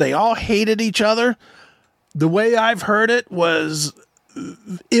mess. They all hated each other. The way I've heard it was,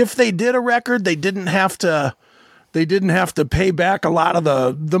 if they did a record, they didn't have to pay back a lot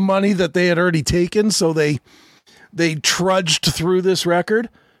of the money that they had already taken, so they trudged through this record.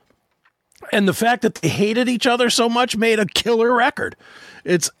 And the fact that they hated each other so much made a killer record.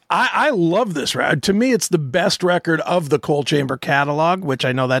 I love this record. To me, it's the best record of the Cold Chamber catalog, which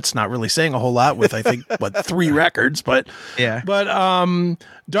I know that's not really saying a whole lot with, I think, 3 records, but yeah. But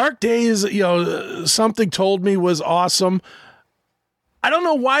Dark Days, you know, Something Told Me was awesome. I don't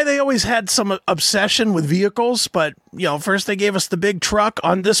know why they always had some obsession with vehicles, but, you know, first they gave us the big truck.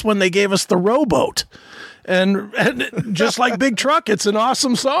 On this one, they gave us the rowboat. And just like Big Truck, it's an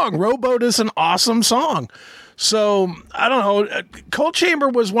awesome song. Rowboat is an awesome song. So, I don't know. Cold Chamber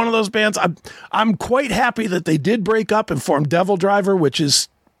was one of those bands. I'm quite happy that they did break up and form Devil Driver, which is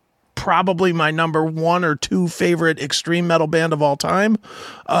probably my number 1 or 2 favorite extreme metal band of all time.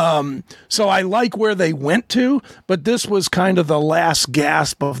 So I like where they went to, but this was kind of the last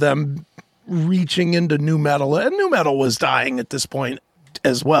gasp of them reaching into nu metal. And nu metal was dying at this point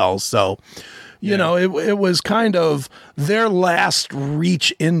as well. So You know, it was kind of their last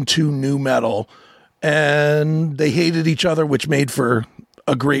reach into nu metal, and they hated each other, which made for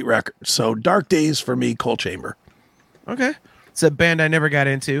a great record. So Dark Days for me, Coal Chamber. Okay. It's a band I never got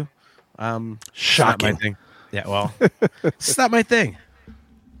into. Shocking. It's not my thing. Yeah, well, it's not my thing.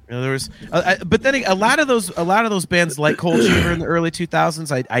 You know, there was, but then a lot of those bands like Coal Chamber in the early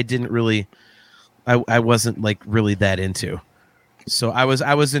 2000s, I didn't really, I wasn't like really that into. So I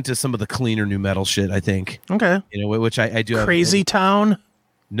was into some of the cleaner nu metal shit, I think. Okay. You know, which I do have. Crazy Town?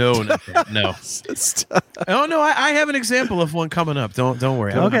 No, not that. No. Oh no, I have an example of one coming up. Don't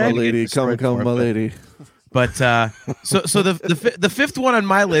worry. Come, my lady, come, my lady. But so the fifth one on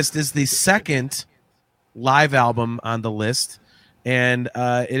my list is the second live album on the list, and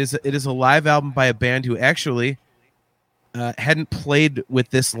it is a live album by a band who actually hadn't played with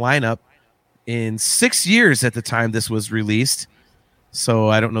this lineup in 6 years at the time this was released. So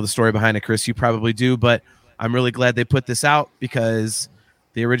I don't know the story behind it, Chris. You probably do, but I'm really glad they put this out because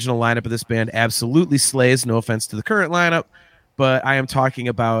the original lineup of this band absolutely slays. No offense to the current lineup, but I am talking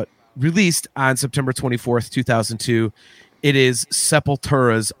about released on September 24th, 2002. It is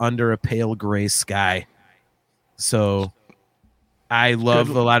Sepultura's Under a Pale Gray Sky. So I love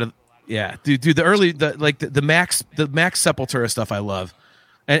a lot of, dude, the Max Sepultura stuff I love.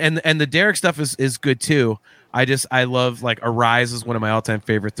 And the Derek stuff is good too. I love like Arise is one of my all-time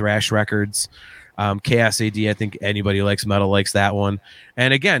favorite thrash records. Chaos AD, I think anybody who likes metal likes that one.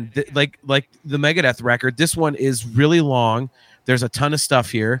 And again, like the Megadeth record, this one is really long. There's a ton of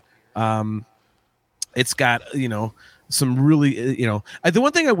stuff here. It's got, some really, the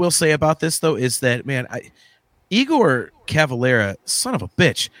one thing I will say about this though is that, man, Igor Cavalera, son of a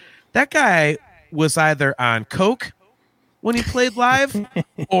bitch, that guy was either on coke when he played live,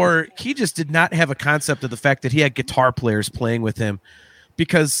 or he just did not have a concept of the fact that he had guitar players playing with him.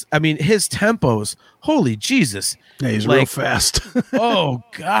 Because, I mean, his tempos, holy Jesus. Yeah, he's real fast. Oh,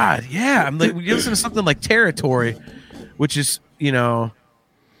 God, yeah. I'm like, we listen to something like Territory, which is,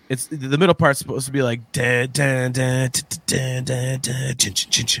 it's the middle part's supposed to be like, dan, dan, dan, dan, dan, dan, chin, chin,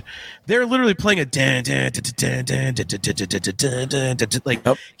 chin, chin. They're literally playing a dan, dan, dan, dan, dan, dan, dan, like,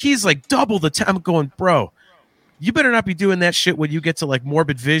 he's like double the time. I'm going, bro. You better not be doing that shit when you get to like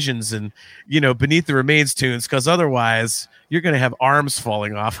Morbid Visions and, Beneath the Remains tunes, because otherwise you're going to have arms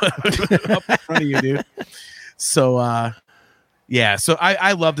falling off up in front of you, dude. So, so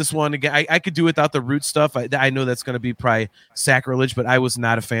I love this one. Again, I could do without the Roots stuff. I know that's going to be probably sacrilege, but I was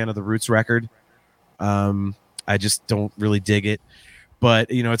not a fan of the Roots record. I just don't really dig it. But,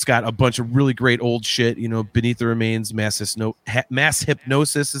 it's got a bunch of really great old shit. Beneath the Remains, Mass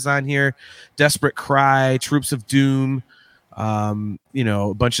Hypnosis is on here. Desperate Cry, Troops of Doom.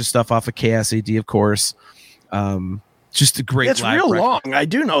 A bunch of stuff off of Chaos AD, of course. Just a great. It's real record. Long. I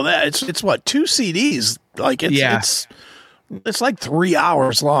do know that. It's what, 2 CDs? Like it's like 3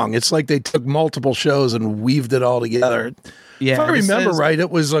 hours long. It's like they took multiple shows and weaved it all together. Yeah, if I remember right,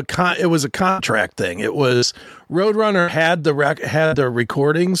 it was a contract thing. It was Roadrunner had the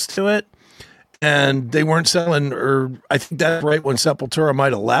recordings to it, and they weren't selling. Or I think that's right when Sepultura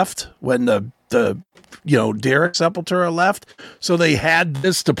might have left, when the Derek Sepultura left. So they had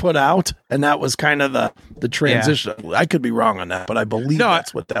this to put out, and that was kind of the transition. Yeah. I could be wrong on that, but I believe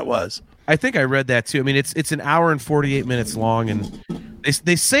that's what that was. I think I read that too. I mean, it's an hour and 48 minutes long, and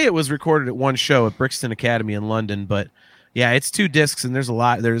they say it was recorded at one show at Brixton Academy in London, but. Yeah, it's 2 discs, and there's a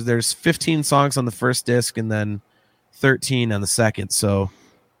lot. There's 15 songs on the first disc, and then 13 on the second. So,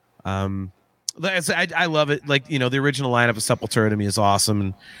 I love it. Like the original lineup of Sepultura to me is awesome,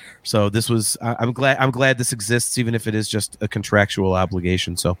 and so this was. I'm glad this exists, even if it is just a contractual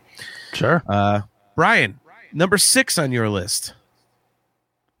obligation. So, sure. Brian, number 6 on your list.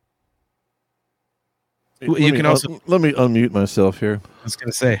 Let me unmute myself here. I was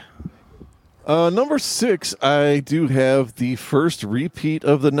gonna say. Number 6, I do have the first repeat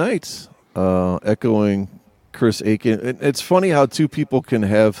of the night, echoing Chris Akin. It's funny how 2 people can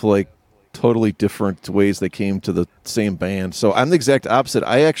have like totally different ways they came to the same band. So I'm the exact opposite.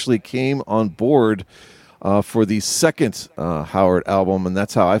 I actually came on board for the second Howard album, and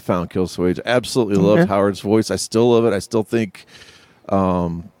that's how I found Killswitch. Absolutely loved Howard's voice. I still love it. I still think,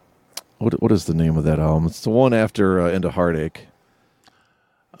 what is the name of that album? It's the one after Into Heartache.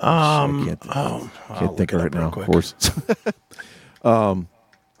 I can't think of it now, of course.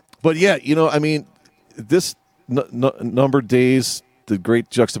 But yeah, I mean, this Numbered Days, the great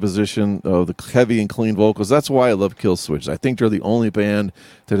juxtaposition of the heavy and clean vocals. That's why I love Killswitch. I think they're the only band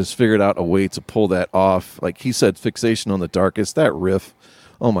that has figured out a way to pull that off. Like he said, Fixation on the Darkest, that riff.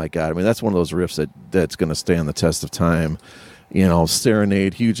 Oh my God. I mean, that's one of those riffs that's going to stand the test of time.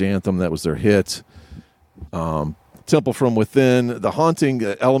 Serenade, huge anthem. That was their hit. Temple from Within, the haunting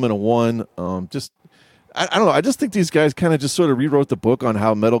element of One. I don't know. I just think these guys kind of just sort of rewrote the book on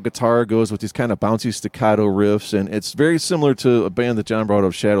how metal guitar goes with these kind of bouncy staccato riffs, and it's very similar to a band that John brought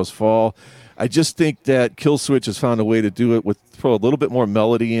up, Shadows Fall. I just think that Killswitch has found a way to do it with throw a little bit more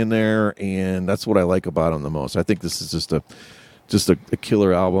melody in there, and that's what I like about them the most. I think this is just a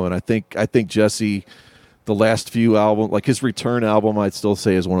killer album, and I think Jesse, the last few albums, like his Return album, I'd still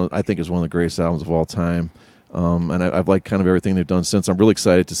say is one of the greatest albums of all time. And I've liked kind of everything they've done since. I'm really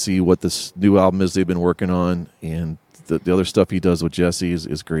excited to see what this new album is they've been working on, and the other stuff he does with Jesse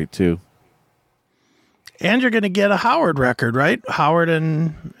is great too. And you're going to get a Howard record, right? Howard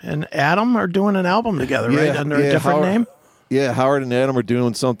and Adam are doing an album together, right? Under a different name? Yeah, Howard and Adam are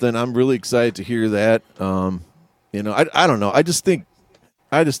doing something. I'm really excited to hear that. I don't know. I just think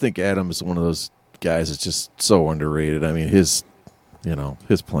Adam is one of those guys that's just so underrated. I mean, his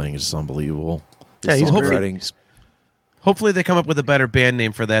playing is just unbelievable. Yeah, he's great. Hopefully they come up with a better band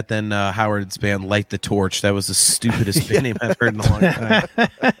name for that than Howard's band Light the Torch. That was the stupidest band name I've heard in a long time.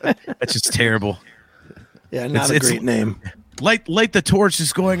 That's just terrible. Yeah, not a great name. Light the Torch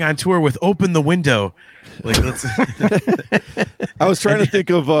is going on tour with Open the Window. Like, I was trying to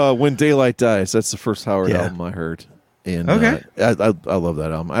think of When Daylight Dies. That's the first Howard album I heard. And okay. I love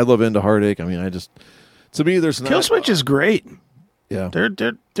that album. I love Into Heartache. I mean, to me, there's Killswitch is great. Yeah,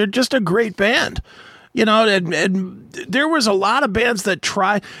 they're just a great band, and there was a lot of bands that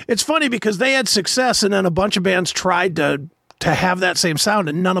tried. It's funny because they had success, and then a bunch of bands tried to have that same sound,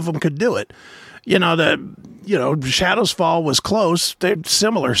 and none of them could do it. Shadows Fall was close; they're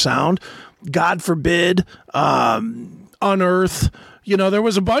similar sound. God Forbid, Unearth. There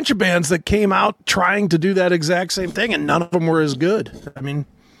was a bunch of bands that came out trying to do that exact same thing, and none of them were as good. I mean.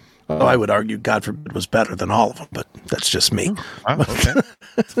 Oh, I would argue God Forbid was better than all of them, but that's just me. Okay.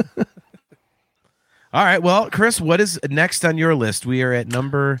 All right. Well, Chris, what is next on your list? We are at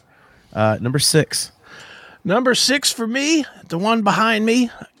number 6. Number 6 for me, the one behind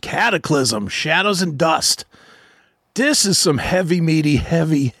me, Cataclysm, Shadows and Dust. This is some heavy, meaty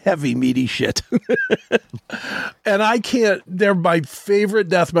shit. And they're my favorite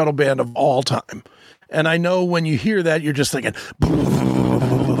death metal band of all time. And I know when you hear that, you're just thinking,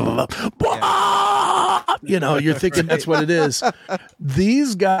 you're thinking that's what it is.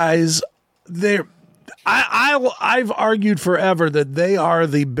 These guys, I've argued forever that they are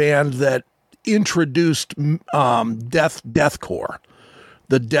the band that introduced deathcore,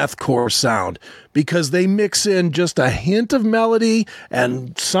 the deathcore sound, because they mix in just a hint of melody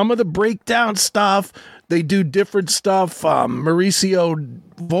and some of the breakdown stuff. They do different stuff. Mauricio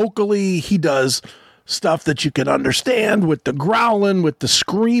vocally, he does stuff that you can understand with the growling, with the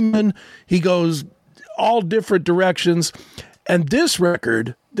screaming. He goes all different directions. And this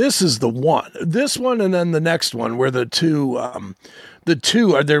record, this is the one. This one and then the next one where the two are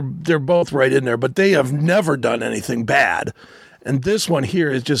they're both right in there, but they have never done anything bad. And this one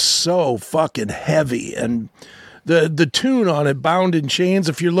here is just so fucking heavy. And the tune on it, Bound in Chains,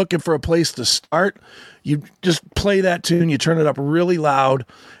 if you're looking for a place to start, you just play that tune, you turn it up really loud,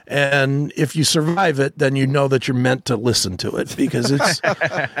 and if you survive it, then you know that you're meant to listen to it because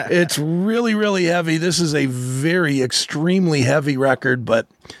it's really, really heavy. This is a very extremely heavy record, but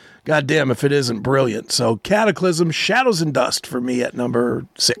goddamn if it isn't brilliant. So Cataclysm, Shadows and Dust for me at number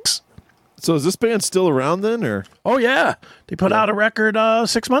 6. So is this band still around then, or? Oh yeah, they put out a record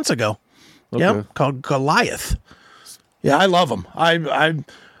 6 months ago. Okay. Yeah, called Goliath. Yeah, I love them.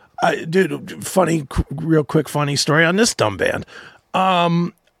 Dude, real quick funny story on this dumb band.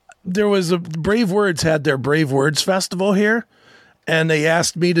 There was Brave Words had their Brave Words festival here, and they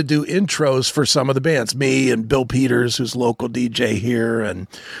asked me to do intros for some of the bands, me and Bill Peters, who's local DJ here, and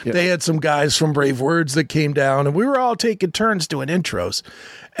they had some guys from Brave Words that came down, and we were all taking turns doing intros.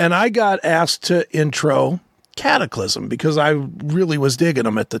 And I got asked to intro Cataclysm because I really was digging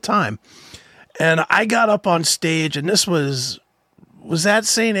them at the time. And I got up on stage, and this was that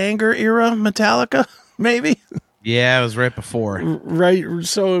Saint Anger era Metallica, maybe? Yeah, it was right before. Right,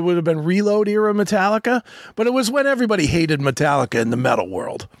 so it would have been Reload era Metallica, but it was when everybody hated Metallica in the metal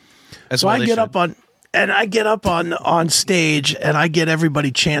world. So I get up on stage, and I get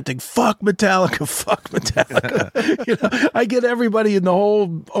everybody chanting, "Fuck Metallica, fuck Metallica." I get everybody in the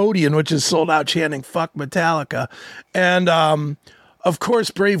whole Odeon, which is sold out, chanting "Fuck Metallica," and of course,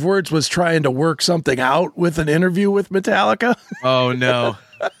 Brave Words was trying to work something out with an interview with Metallica. Oh, no.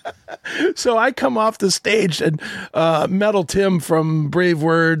 So I come off the stage and Metal Tim from Brave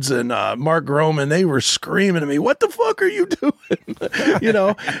Words and Mark Groman, they were screaming at me, "What the fuck are you doing?"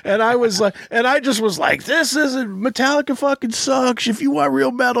 And I was like, and I just was like, "This isn't Metallica fucking sucks. If you want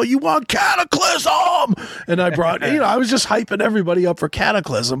real metal, you want Cataclysm." And I brought, I was just hyping everybody up for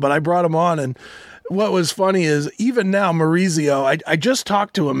Cataclysm, but I brought him on. And what was funny is even now, Maurizio, I just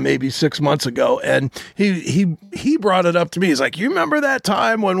talked to him maybe 6 months ago, and he brought it up to me. He's like, "You remember that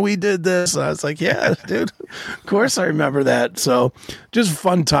time when we did this?" And I was like, "Yeah, dude, of course I remember that." So just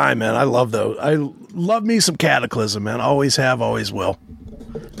fun time, man. I love those. I love me some Cataclysm, man. Always have, always will.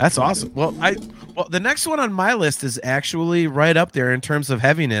 That's awesome. Well, the next one on my list is actually right up there in terms of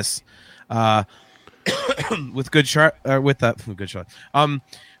heaviness. With Good Shot, with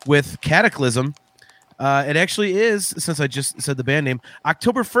Cataclysm. It actually is, since I just said the band name,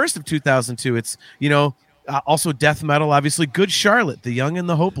 October 1st of 2002. It's, also death metal, obviously. Good Charlotte, the Young and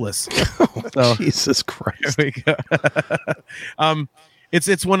the Hopeless. So, Jesus Christ. There we go.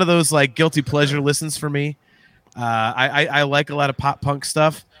 It's one of those like guilty pleasure listens for me. I like a lot of pop punk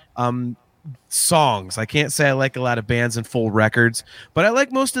stuff. Songs. I can't say I like a lot of bands and full records, but I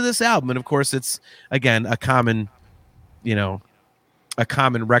like most of this album. And of course, it's again a common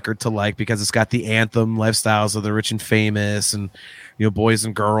record to like because it's got the anthem, Lifestyles of the Rich and Famous, and Boys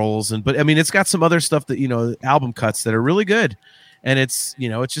and Girls, but I mean it's got some other stuff that album cuts that are really good, and it's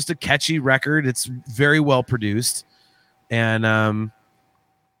it's just a catchy record. It's very well produced, and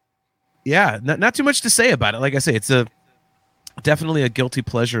not too much to say about it. Like I say, it's definitely a guilty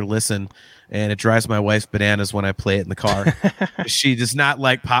pleasure listen, and it drives my wife bananas when I play it in the car. She does not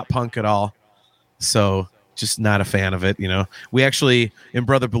like pop punk at all, so just not a fan of it. We actually, in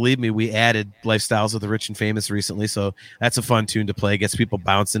Brother Believe Me, we added Lifestyles of the Rich and Famous recently, so that's a fun tune to play. Gets people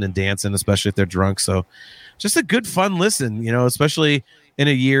bouncing and dancing, especially if they're drunk. So just a good fun listen, especially in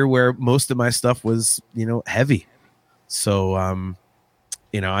a year where most of my stuff was heavy. So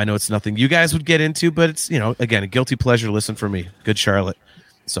I know it's nothing you guys would get into, but it's again a guilty pleasure listen for me. Good Charlotte.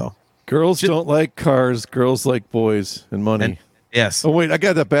 So girls don't like cars, girls like boys and money. Yes. Oh wait, I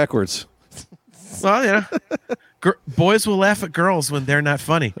got that backwards. Well, boys will laugh at girls when they're not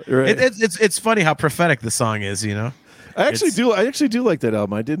funny. Right. It's funny how prophetic the song is. I actually do like that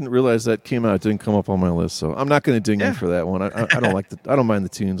album. I didn't realize that came out. It didn't come up on my list, so I'm not going to ding you for that one. I don't mind the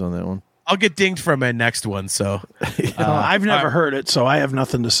tunes on that one. I'll get dinged for my next one. So I've never heard it, so I have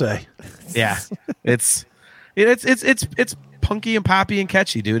nothing to say. Yeah, it's punky and poppy and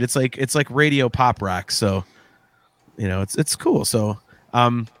catchy, dude. It's like radio pop rock. So it's cool. So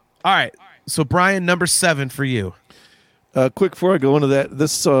all right. So Brian, number 7 for you. Quick before I go into that,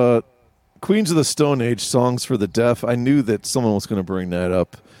 this Queens of the Stone Age, Songs for the Deaf. I knew that someone was going to bring that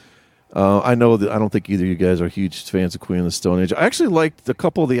up. I know that I don't think either of you guys are huge fans of Queen of the Stone Age. I actually liked a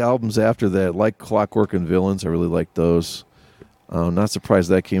couple of the albums after that, like Clockwork and Villains. I really liked those. Not surprised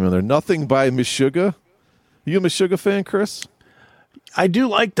that came in there. Nothing by Meshuggah. Are you a Meshuggah fan, Chris? I do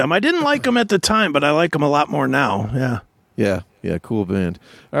like them. I didn't like them at the time, but I like them a lot more now. Yeah. Yeah, cool band.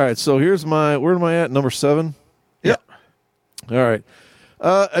 All right, so where am I at? Number 7? Yep. All right.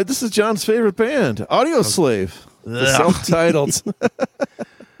 This is John's favorite band, Audio Slave, the self-titled.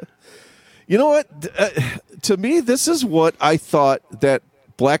 You know what? To me, this is what I thought that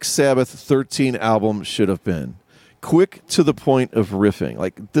Black Sabbath 13 album should have been. Quick to the point of riffing.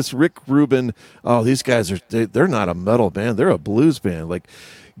 Like this Rick Rubin, these guys they're not a metal band, they're a blues band. Like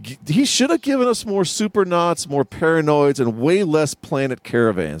he should have given us more Supernauts, more Paranoids, and way less Planet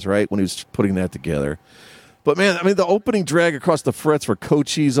Caravans, right? When he was putting that together. But man, I mean, the opening drag across the frets for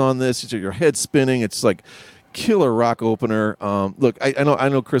Cochise on this, your head spinning. It's like killer rock opener. Look, I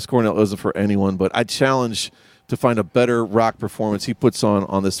know Chris Cornell isn't for anyone, but I challenge to find a better rock performance he puts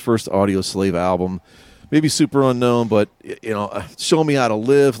on this first Audio Slave album. Maybe Super Unknown, but Show Me How to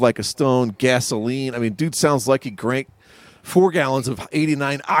Live, Like a Stone, Gasoline. I mean, dude sounds like he drank 4 gallons of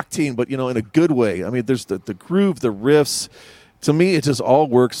 89 octane, but in a good way. I mean, there's the groove, the riffs. To me, it just all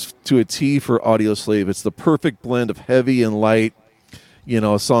works to a T for Audio Slave. It's the perfect blend of heavy and light.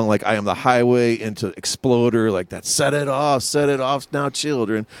 A song like I Am the Highway into Exploder, like that set it off now,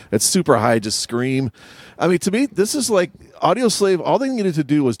 children. That super high, just scream. I mean, to me, this is like Audio Slave. All they needed to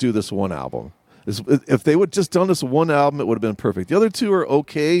do was do this one album. If they would just done this one album, it would have been perfect. The other two are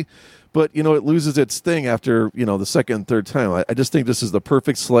okay, but it loses its thing after the second and third time. I just think this is the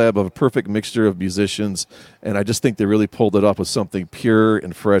perfect slab of a perfect mixture of musicians, and I just think they really pulled it up with something pure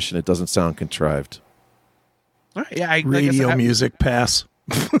and fresh, and it doesn't sound contrived. All right, yeah, radio music pass.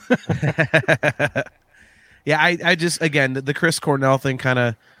 Yeah, I just again the Chris Cornell thing kind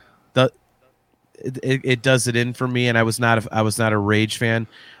of it does it in for me, and I was not a Rage fan.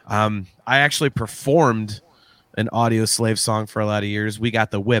 I actually performed an Audio Slave song for a lot of years. We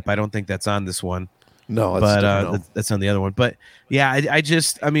Got the Whip. I don't think that's on this one. No, that's on the other one. But yeah,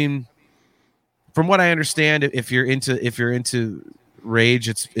 I mean, from what I understand, if you're into Rage,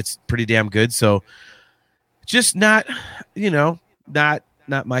 it's pretty damn good. So just not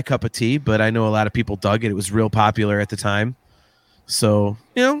my cup of tea, but I know a lot of people dug it. It was real popular at the time. So,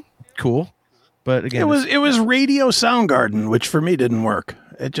 cool. But again, it was Radio Soundgarden, which for me didn't work.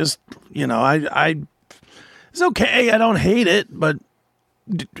 It just, it's okay. I don't hate it, but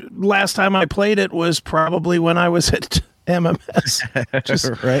last time I played it was probably when I was at MMS.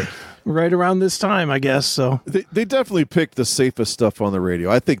 Just right around this time, I guess. So they definitely picked the safest stuff on the radio.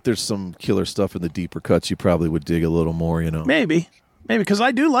 I think there's some killer stuff in the deeper cuts you probably would dig a little more, Maybe because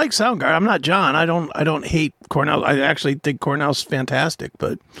I do like Soundgarden. I'm not John. I don't hate Cornell. I actually think Cornell's fantastic.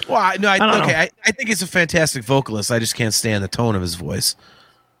 But I think he's a fantastic vocalist. I just can't stand the tone of his voice.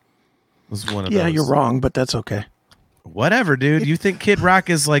 It was one of those. You're wrong, but that's okay. Whatever, dude. You think Kid Rock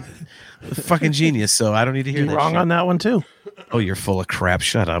is like a fucking genius, so I don't need to hear that. You're wrong shit. on that one too. Oh, you're full of crap.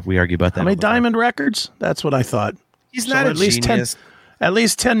 Shut up. We argue about that. How many Diamond Records? That's what I thought. He's not a genius. At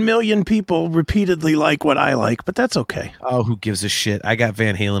least 10 million people repeatedly like what I like, but that's okay. Oh, who gives a shit? I got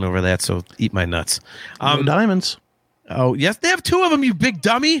Van Halen over that, so eat my nuts. No Diamonds. Oh, yes, they have two of them, you big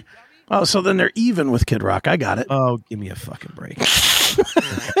dummy. Oh, so then they're even with Kid Rock. I got it. Oh, give me a fucking break.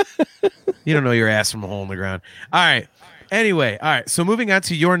 You don't know your ass from a hole in the ground. All right. Anyway, all right. So moving on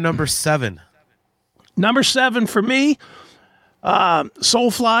to your number 7. Number 7 for me,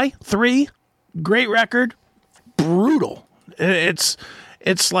 Soulfly 3. Great record. Brutal. It's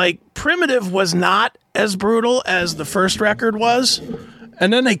like Primitive was not as brutal as the first record was.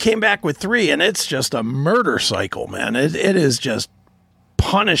 And then they came back with 3, and it's just a murder cycle, man. It is just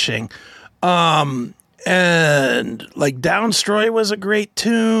punishing. And like Downstroy was a great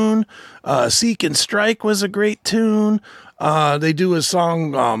tune. Seek and Strike was a great tune. They do a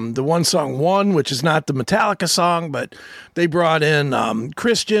song, the one song One, which is not the Metallica song, but they brought in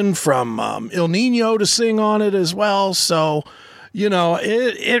Christian from Il Nino to sing on it as well. So,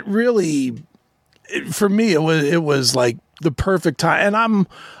 it really, for me, it was like the perfect time. And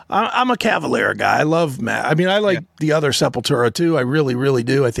I'm a Cavalera guy. I love Matt. I mean, I like the other Sepultura too. I really, really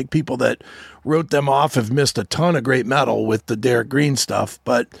do. I think people that wrote them off have missed a ton of great metal with the Derek Green stuff.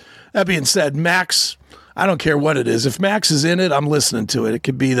 But that being said, Max, I don't care what it is. If Max is in it, I'm listening to it. It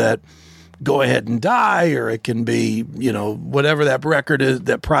could be that Go Ahead and Die, or it can be, whatever that record is,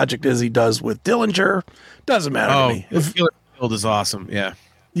 that project is he does with Dillinger. Doesn't matter to me. Field is awesome. Yeah.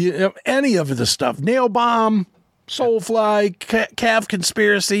 Any of the stuff, Nail Bomb, Soulfly, Cav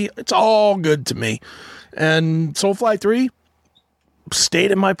Conspiracy, it's all good to me. And Soulfly 3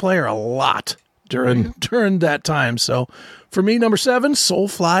 stayed in my player a lot during that time. So for me, number 7,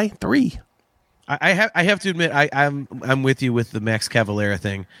 Soulfly 3. I have to admit I'm with you with the Max Cavalera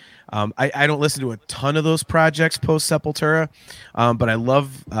thing. I don't listen to a ton of those projects post Sepultura, but I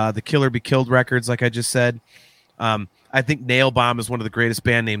love the Kill or Be Killed records, like I just said. I think Nail Bomb is one of the greatest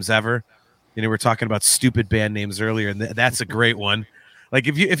band names ever. We were talking about stupid band names earlier, and that's a great one. Like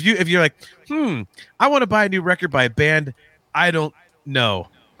if you're like, I want to buy a new record by a band I don't know.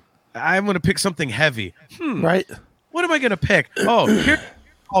 I'm going to pick something heavy. Right. What am I going to pick? Oh, here's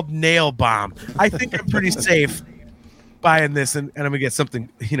called Nail Bomb. I think I'm pretty safe buying this, and I'm going to get something,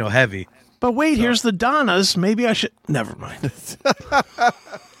 heavy. But wait, here's the Donnas. Maybe I should. Never mind.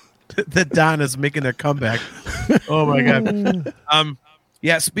 The Donnas making their comeback. Oh my god.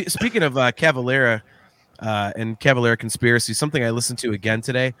 Yeah. Speaking of Cavalera and Cavalera Conspiracy, something I listened to again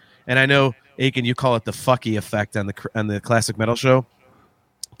today, and I know Akin, you call it the fucky effect on the classic metal show,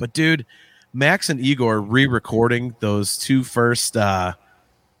 but dude, Max and Igor re-recording those two first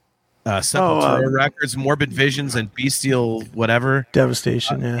Sepultura records, Morbid Visions and Bestial whatever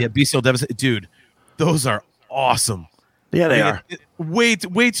Devastation. Yeah, Bestial Devastation. Dude, those are awesome. Yeah, they are. Way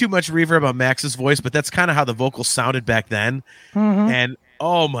too much reverb on Max's voice, but that's kind of how the vocals sounded back then. Mm-hmm. And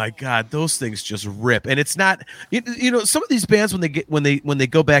oh my god, those things just rip. And it's not, some of these bands when they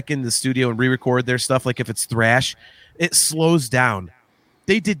go back in the studio and re-record their stuff, like if it's thrash, it slows down.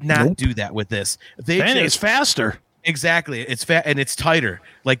 They did not do that with this. It's faster. Exactly. It's fat and it's tighter.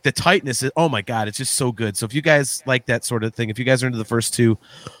 Like the tightness is, oh my god, it's just so good. So if you guys like that sort of thing, if you guys are into the first two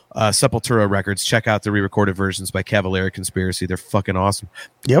Sepultura records, check out the re-recorded versions by Cavalera Conspiracy. They're fucking awesome.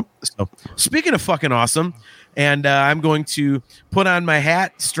 Yep. So speaking of fucking awesome, and I'm going to put on my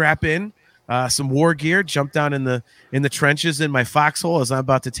hat, strap in some war gear, jump down in the trenches in my foxhole as I'm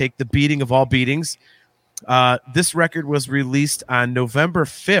about to take the beating of all beatings. This record was released on November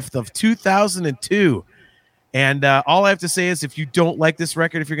 5th of 2002. And all I have to say is, if you don't like this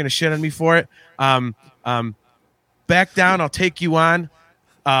record, if you're going to shit on me for it, back down, I'll take you on.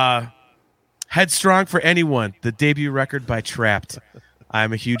 Headstrong for Anyone, the debut record by Trapt.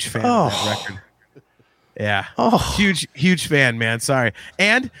 I'm a huge fan of that record. Yeah. Huge fan, man. Sorry.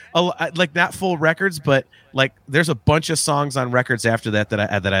 And like, not full records, but like there's a bunch of songs on records after that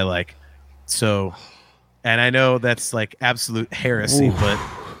I like. So, and I know that's like absolute heresy, but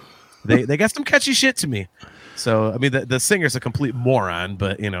they got some catchy shit to me. So, I mean, the singer's a complete moron,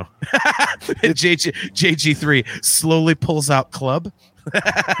 but, you know, JG3 slowly pulls out Club.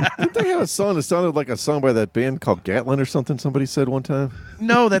 Didn't they have a song that sounded like a song by that band called Gatlin or something? Somebody said one time.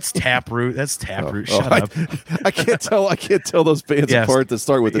 No, that's Taproot. That's Taproot. Shut up. I can't tell those bands apart that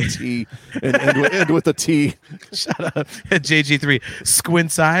start with a T and end with a T. Shut up. JG3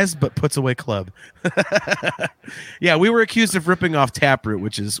 squints eyes but puts away Club. Yeah, we were accused of ripping off Taproot,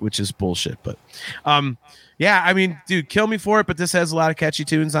 which is bullshit. But yeah, I mean, dude, kill me for it, but this has a lot of catchy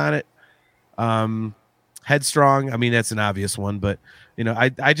tunes on it. Headstrong, I mean, that's an obvious one, but you know,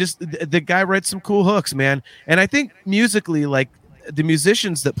 I just, the guy writes some cool hooks, man. And I think musically, like, the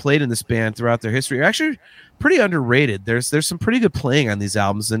musicians that played in this band throughout their history are actually pretty underrated. There's some pretty good playing on these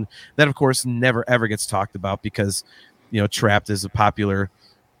albums, and that, of course, never ever gets talked about because, you know, Trapt is a popular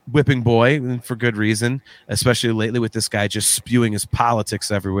whipping boy, and for good reason, especially lately with this guy just spewing his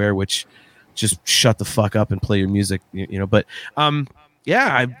politics everywhere, which just shut the fuck up and play your music, you know. But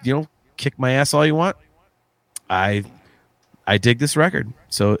yeah, kick my ass all you want. I dig this record,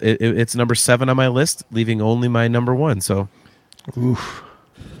 so it's number 7 on my list, leaving only my number 1. So, oof.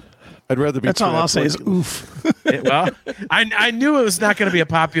 I'd rather be. That's all I'll say is oof. Well, I knew it was not going to be a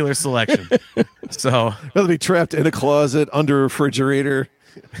popular selection, so I'd rather be trapped in a closet under a refrigerator.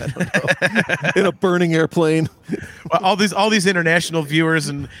 I don't know, in a burning airplane. Well, all these international viewers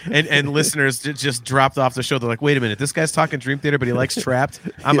and listeners just dropped off the show. They're like, wait a minute, this guy's talking Dream Theater, but he likes Trapt.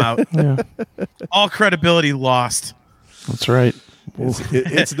 I'm out. Yeah. All credibility lost. That's right.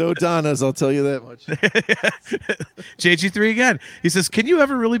 It's no Donnas, I'll tell you that much. JG3 again. He says, can you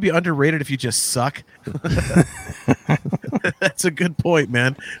ever really be underrated if you just suck? That's a good point,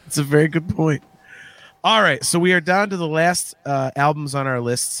 man. It's a very good point. All right, so we are down to the last albums on our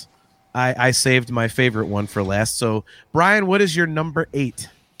lists. I saved my favorite one for last. So, Brian, what is your number 8?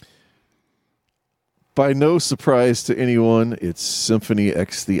 By no surprise to anyone, it's Symphony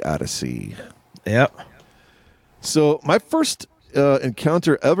X The Odyssey. Yep. So, my first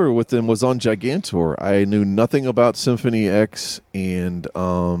encounter ever with them was on Gigantor. I knew nothing about Symphony X, and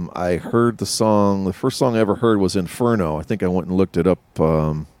I heard the song. The first song I ever heard was Inferno. I think I went and looked it up.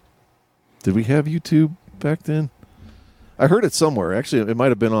 Did we have YouTube back then? I heard it somewhere. Actually, it might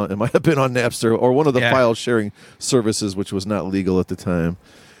have been on Napster or one of the file sharing services, which was not legal at the time.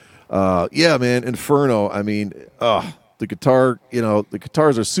 Yeah, man, Inferno. I mean, the guitar. You know, the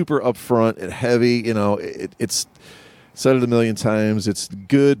guitars are super upfront and heavy. You know, it's said it a million times. It's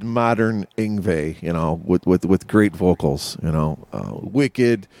good modern Yngwie. You know, with great vocals. You know,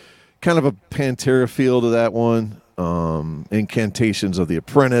 wicked, kind of a Pantera feel to that one. Incantations of The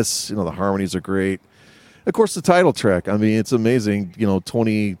Apprentice, you know, the harmonies are great. Of course, the title track, I mean, it's amazing, you know,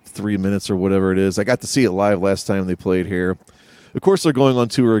 23 minutes or whatever it is. I got to see it live last time they played here. Of course, they're going on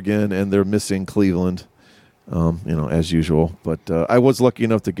tour again, and they're missing Cleveland, you know, as usual. But I was lucky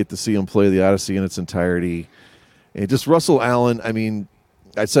enough to get to see them play the Odyssey in its entirety. And just Russell Allen, I mean,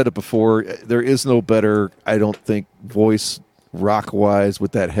 I said it before, there is no better, I don't think, voice rock-wise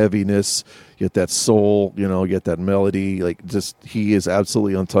with that heaviness, get that soul, you know, get that melody. Like, just, he is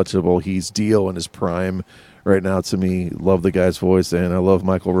absolutely untouchable. He's Dio in his prime right now to me. Love the guy's voice, and I love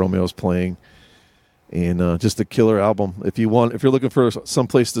Michael Romeo's playing. And just a killer album. If you're looking for some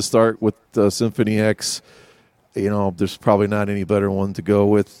place to start with Symphony X, you know, there's probably not any better one to go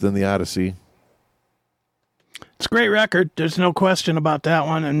with than the Odyssey. It's a great record. There's no question about that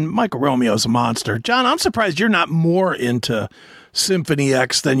one. And Michael Romeo's a monster. John, I'm surprised you're not more into Symphony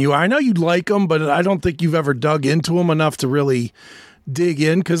X than you are. I know you like them, but I don't think you've ever dug into them enough to really dig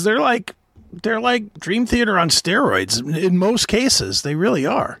in, because they're like Dream Theater on steroids in most cases. They really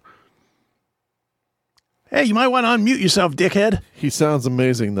are. Hey, you might want to unmute yourself, dickhead. He sounds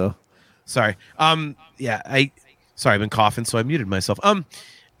amazing, though. Sorry. Yeah, I've been coughing, so I muted myself.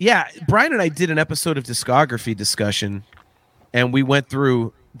 Yeah, Brian and I did an episode of discography discussion, and we went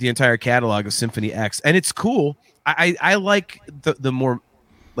through the entire catalog of Symphony X, and it's cool. I like the more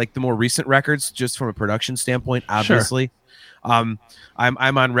recent records just from a production standpoint. Obviously, sure.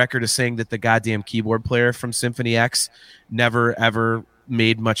 I'm on record as saying that the goddamn keyboard player from Symphony X never ever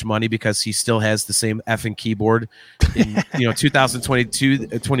made much money because he still has the same effing keyboard in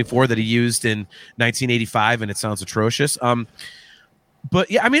 2024 that he used in 1985, and it sounds atrocious. But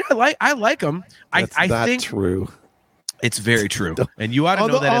yeah, I mean, I like him. I think true. It's very true, and you ought to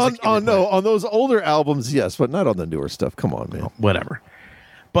know that. On those older albums, yes, but not on the newer stuff. Come on, man. Whatever.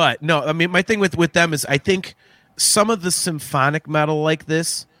 But no, I mean, my thing with them is I think some of the symphonic metal like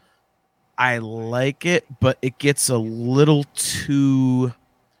this, I like it, but it gets a little too.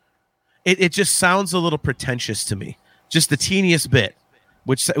 It just sounds a little pretentious to me, just the teeniest bit,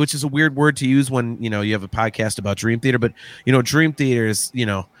 which is a weird word to use when you have a podcast about Dream Theater. But Dream Theater is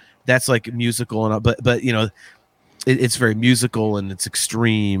that's like musical and but it's very musical and it's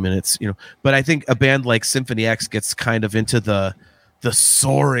extreme and it's But I think a band like Symphony X gets kind of into the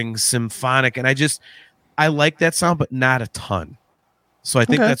soaring symphonic, and I like that sound, but not a ton. So I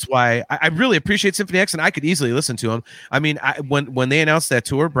think that's why I really appreciate Symphony X, and I could easily listen to them. I mean, when they announced that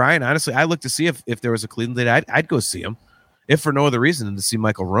tour, Brian, honestly, I looked to see if there was a Cleveland date, I'd go see them, if for no other reason than to see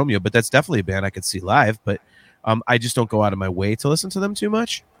Michael Romeo. But that's definitely a band I could see live. But I just don't go out of my way to listen to them too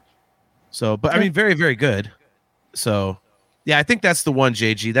much. So, but I mean, very, very good. So, yeah, I think that's the one,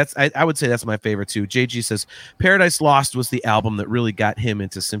 JG. I would say that's my favorite too. JG says Paradise Lost was the album that really got him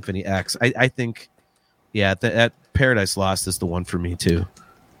into Symphony X. I think, yeah, that Paradise Lost is the one for me too.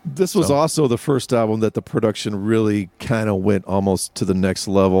 This was also the first album that the production really kind of went almost to the next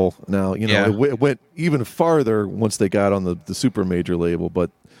level. Now, it went even farther once they got on the super major label,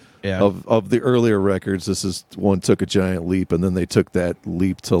 but of the earlier records, this is one took a giant leap, and then they took that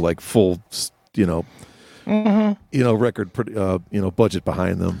leap to like full, record, budget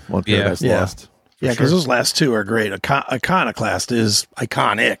behind them on Paradise Lost. Yeah, because those last two are great. Iconoclast is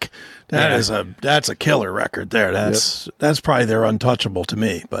iconic. That's a killer record there. That's probably their untouchable to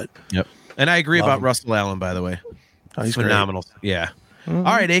me. But and I agree about Russell Allen, by the way. Oh, he's phenomenal. Great. Yeah. Mm-hmm.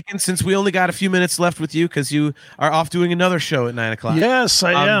 All right, Akin, since we only got a few minutes left with you because you are off doing another show at 9:00. Yes,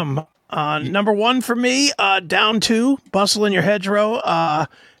 I am. Number one for me, Down 2, Bustle in Your Hedgerow.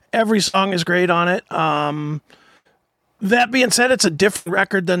 Every song is great on it. That being said, it's a different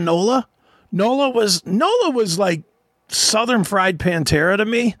record than Nola. Nola was like Southern Fried Pantera to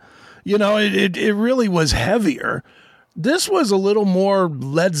me. It really was heavier. This was a little more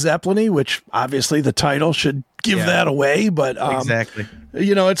Led Zeppelin-y, which obviously the title should give that away. But exactly,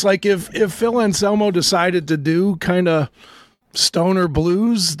 it's like if Phil Anselmo decided to do kind of stoner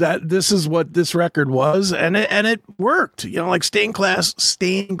blues, that this is what this record was, and it worked. Like Stained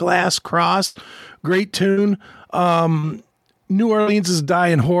Glass Cross, great tune. New Orleans'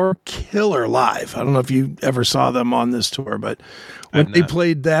 Dying Horror, killer live. I don't know if you ever saw them on this tour, but when they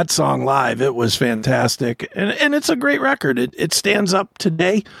played that song live, it was fantastic. And it's a great record. It stands up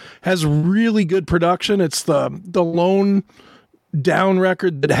today, has really good production. It's the lone Down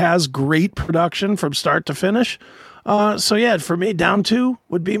record that has great production from start to finish. So yeah, for me, Down 2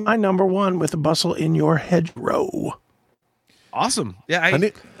 would be my number one with a Bustle in Your Hedgerow. Awesome. Yeah, I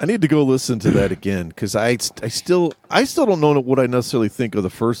need to go listen to that again because I still don't know what I necessarily think of the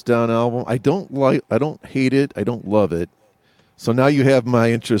first Down album. I don't hate it. I don't love it. So now you have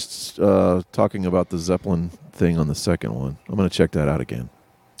my interests talking about the Zeppelin thing on the second one. I'm going to check that out again.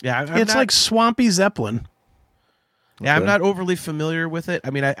 Yeah, it's like Swampy Zeppelin. Yeah, I'm not overly familiar with it. I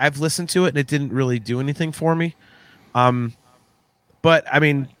mean, I've listened to it and it didn't really do anything for me. But I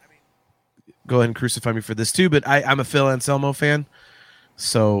mean, go ahead and crucify me for this too, but I'm a Phil Anselmo fan,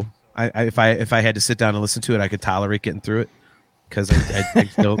 so if I had to sit down and listen to it, I could tolerate getting through it because I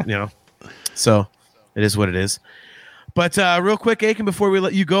still, so it is what it is. But real quick, Akin, before we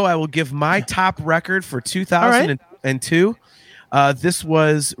let you go, I will give my top record for 2002. This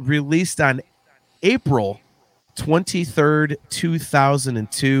was released on April 23rd,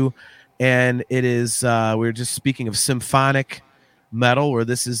 2002, and it is we were just speaking of symphonic metal, where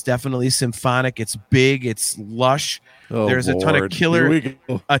this is definitely symphonic. It's big, it's lush. There's a ton of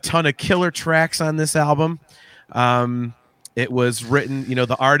killer tracks on this album. It was written,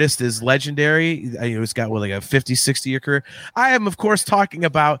 the artist is legendary. It's got like a 50-60 year career. I am, of course, talking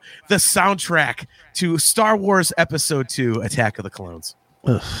about the soundtrack to Star Wars Episode 2, Attack of the Clones.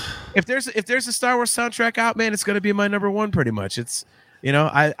 Ugh. If there's a Star Wars soundtrack out, man, it's going to be my number one pretty much. It's,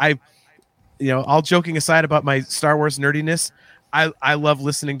 all joking aside about my Star Wars nerdiness, I love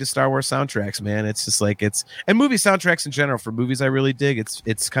listening to Star Wars soundtracks, man. It's just like and movie soundtracks in general. For movies I really dig.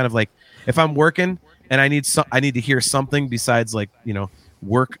 It's kind of like if I'm working and I need to hear something besides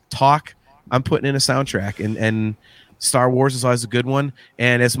work talk, I'm putting in a soundtrack, and Star Wars is always a good one.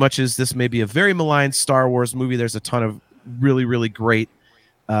 And as much as this may be a very maligned Star Wars movie, there's a ton of really, really great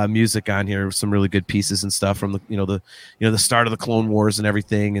music on here, some really good pieces and stuff from the start of the Clone Wars and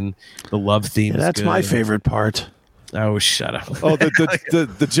everything, and the love theme. Yeah, that's good. my favorite part. Oh, shut up! Oh,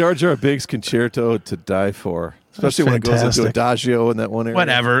 the Jar Jar Binks concerto to die for, especially when it goes into Adagio in that one area.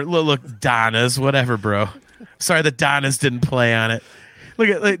 Whatever. Look, Donna's, whatever, bro. Sorry, the Donnas didn't play on it. Look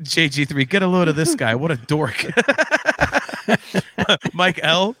at JG3. Get a load of this guy. What a dork. Mike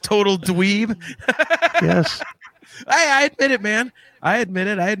L. Total dweeb. Yes. I admit it, man. I admit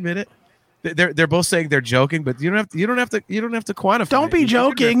it. They're both saying they're joking, but you don't have to quantify. Don't be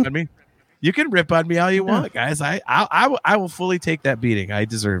joking. You can rip on me all you want, guys. I will fully take that beating. I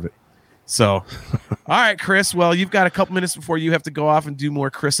deserve it. So, all right, Chris. Well, you've got a couple minutes before you have to go off and do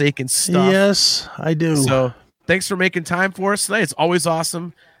more Chris Akin stuff. Yes, I do. So, thanks for making time for us tonight. It's always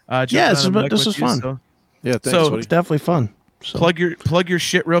awesome. This was fun. So. Yeah, thanks. So it's definitely fun. So. Plug your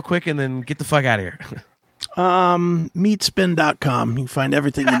shit real quick and then get the fuck out of here. Meatspin.com. You can find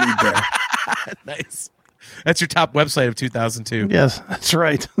everything you need there. Nice. That's your top website of 2002. Yes, that's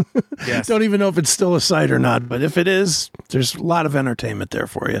right. Yes. Don't even know if it's still a site or not, but if it is, there's a lot of entertainment there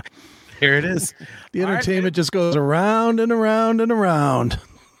for you. Here it is. The entertainment just goes around and around and around.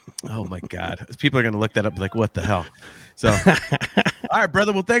 Oh my God. People are going to look that up like, what the hell? So, all right,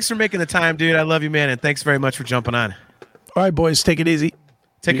 brother. Well, thanks for making the time, dude. I love you, man. And thanks very much for jumping on. All right, boys, take it easy.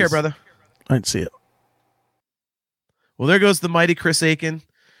 Take care, brother. All right, see you. Well, there goes the mighty Chris Akin.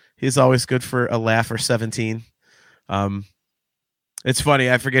 He's always good for a laugh or 17. It's funny.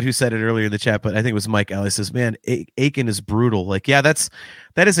 I forget who said it earlier in the chat, but I think it was Mike Ellis. Says, man, Akin is brutal. Like, yeah, that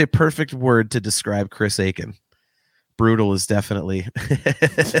is a perfect word to describe Chris Akin. Brutal is definitely,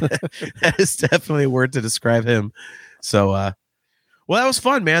 that is definitely a word to describe him. So, well, that was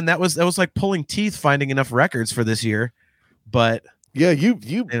fun, man. That was like pulling teeth, finding enough records for this year, but yeah, you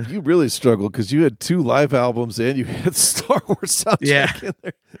really struggled because you had 2 live albums and you had Star Wars soundtrack in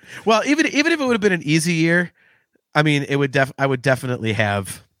there. Well, even if it would have been an easy year, I mean, I would definitely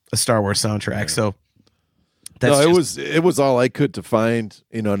have a Star Wars soundtrack. Yeah. So it was all I could to find,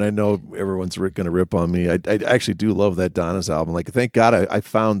 and I know everyone's going to rip on me. I actually do love that Donna's album. Like, thank God I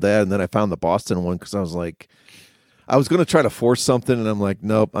found that, and then I found the Boston one because I was like, I was going to try to force something, and I'm like,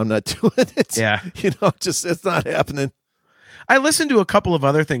 nope, I'm not doing it. Yeah, just it's not happening. I listened to a couple of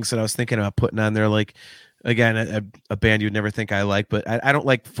other things that I was thinking about putting on there, like, again, a band you'd never think I like, but I don't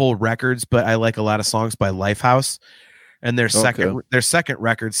like full records, but I like a lot of songs by Lifehouse. And their second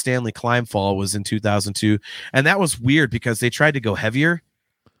record, Stanley Climbfall, was in 2002, and that was weird because they tried to go heavier.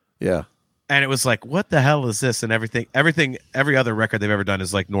 Yeah, and it was like, what the hell is this? And every other record they've ever done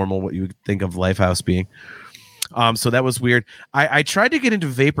is like normal, what you would think of Lifehouse being. So that was weird. I tried to get into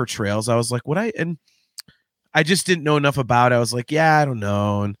Vapor Trails. I was like, and I just didn't know enough about it. I was like, yeah, I don't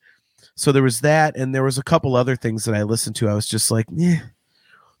know. And so there was that, and there was a couple other things that I listened to. I was just like, yeah.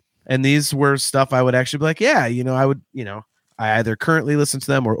 And these were stuff I would actually be like, yeah, I either currently listen to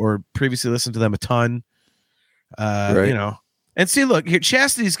them or previously listened to them a ton. Right. And see, look here,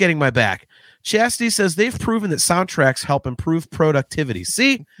 Chastity's getting my back. Chastity says they've proven that soundtracks help improve productivity.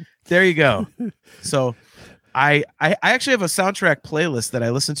 See, there you go. So I actually have a soundtrack playlist that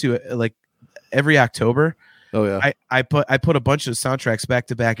I listen to like every October. Oh yeah. I put a bunch of soundtracks back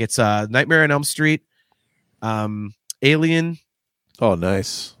to back. It's Nightmare on Elm Street, Alien. Oh,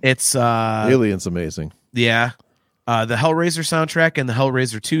 nice. It's Alien's amazing. Yeah. The Hellraiser soundtrack and the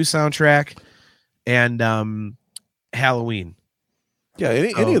Hellraiser 2 soundtrack and Halloween. Yeah,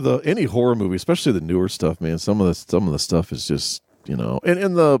 any horror movie, especially the newer stuff, man. Some of the stuff is just, and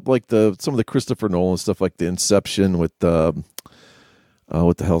some of the Christopher Nolan stuff, like the Inception with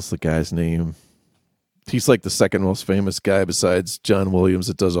what the hell's the guy's name? He's like the second most famous guy besides John Williams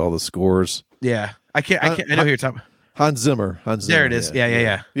that does all the scores. Yeah. I know who you're talking about. Hans Zimmer. There it is.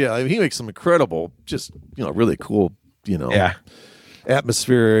 Yeah. Yeah, I mean, he makes some incredible, just, really cool,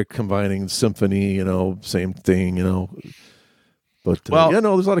 atmospheric, combining symphony, same thing, But, there's a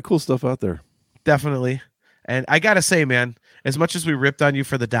lot of cool stuff out there. Definitely. And I got to say, man, as much as we ripped on you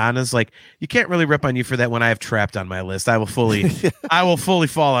for the Donnas, like, you can't really rip on you for that when I have Trapped on my list. I will fully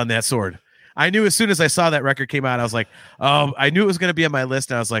fall on that sword. I knew as soon as I saw that record came out, I was like, oh, I knew it was going to be on my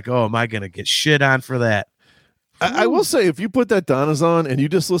list. And I was like, oh, am I going to get shit on for that? I will say, if you put that Donna's on and you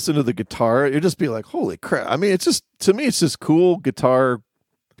just listen to the guitar, you'll just be like, holy crap. I mean, to me, it's just cool guitar,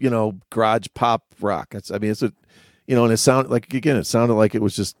 garage pop rock. And it sounded like it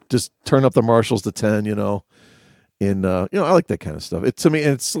was just turn up the Marshalls to 10, and I like that kind of stuff. To me,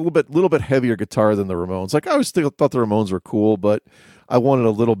 it's a little bit heavier guitar than the Ramones. Like, I always thought the Ramones were cool, but I wanted a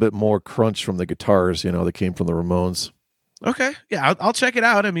little bit more crunch from the guitars, that came from the Ramones. Okay. Yeah, I'll check it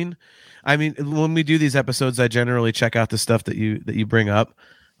out. I mean, when we do these episodes, I generally check out the stuff that you bring up.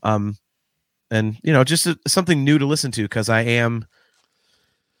 And just something new to listen to, because I am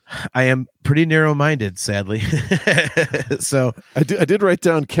pretty narrow-minded, sadly. So I did write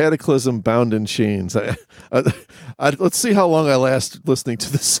down Cataclysm Bound in Chains. Let's see how long I last listening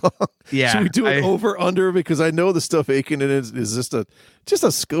to this song. Yeah, should we do it over under, because I know the stuff Akin in is just a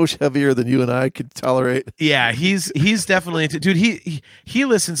skosh heavier than you and I could tolerate. Yeah, he's definitely into, dude. He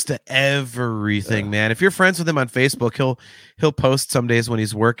listens to everything, man. If you're friends with him on Facebook, he'll post some days when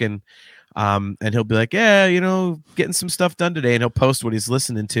he's working. And he'll be like, yeah, getting some stuff done today, and he'll post what he's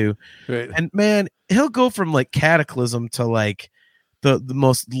listening to. Right. And man, he'll go from like Cataclysm to like the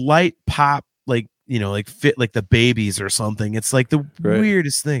most light pop, like fit like the Babies or something. It's like the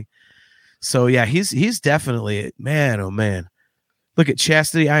weirdest thing. So yeah, he's definitely, man, oh man. Look at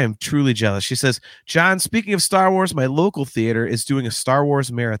Chastity. I am truly jealous. She says, John, speaking of Star Wars, my local theater is doing a Star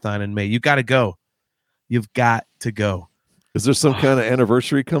Wars marathon in May. You got to go. You've got to go. Is there some kind of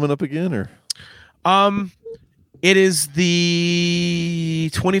anniversary coming up again, or? It is the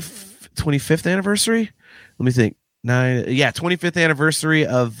 25th anniversary. Let me think. 25th anniversary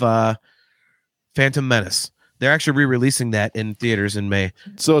of Phantom Menace. They're actually re-releasing that in theaters in May.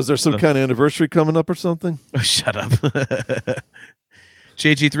 So is there some kind of anniversary coming up or something? Oh, shut up.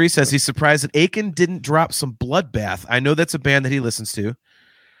 JG3 says he's surprised that Akin didn't drop some Bloodbath. I know that's a band that he listens to.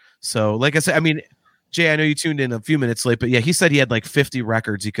 So, like I said, I mean, Jay, I know you tuned in a few minutes late, but yeah, he said he had like 50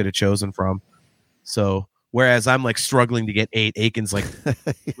 records he could have chosen from. So, whereas I'm like struggling to get 8, Akin's like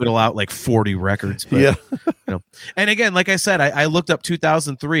whittle out like 40 records. But, yeah. And again, like I said, I looked up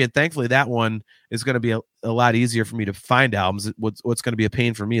 2003, and thankfully that one is going to be a lot easier for me to find albums. What's going to be a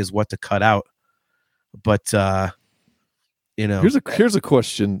pain for me is what to cut out. But here's a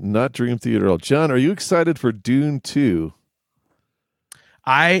question, not Dream Theater at all. John, are you excited for Dune 2?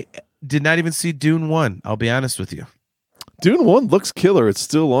 I did not even see Dune 1. I'll be honest with you. Dune 1 looks killer. It's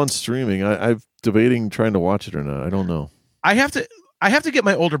still on streaming. I'm debating trying to watch it or not. I don't know. I have to get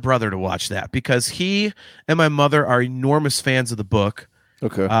my older brother to watch that, because he and my mother are enormous fans of the book.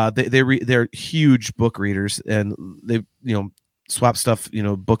 Okay. They're huge book readers, and they swap stuff,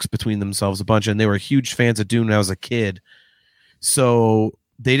 books between themselves a bunch, and they were huge fans of Dune when I was a kid. So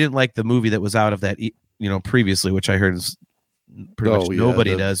they didn't like the movie that was out of that previously, which I heard is pretty much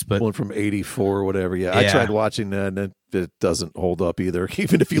nobody does, but one from 84 or whatever. Yeah, I tried watching that, and it doesn't hold up either.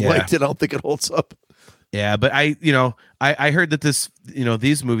 Even if you liked it, I don't think it holds up. Yeah, but I heard that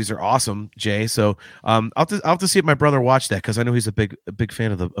these movies are awesome, Jay. So I'll have to see if my brother watched that, because I know he's a big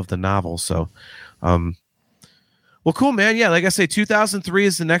fan of the novel. So, well, cool, man. Yeah, like I say, 2003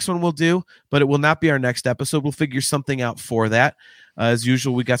 is the next one we'll do, but it will not be our next episode. We'll figure something out for that. As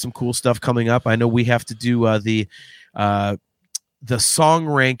usual, we got some cool stuff coming up. I know we have to do the song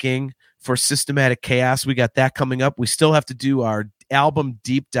ranking for Systematic Chaos. We got that coming up. We still have to do our album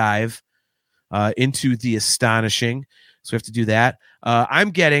deep dive into The Astonishing. So we have to do that.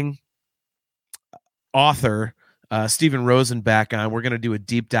 I'm getting author Stephen Rosen back on. We're going to do a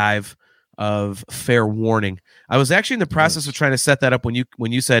deep dive of Fair Warning. I was actually in the process of trying to set that up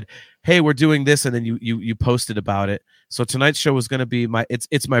when you said, hey, we're doing this, and then you posted about it. So tonight's show was going to be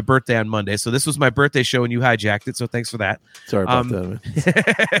it's my birthday on Monday. So this was my birthday show, and you hijacked it. So thanks for that. Sorry about that,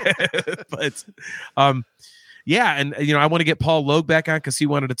 man. But yeah, and I want to get Paul Logue back on, because he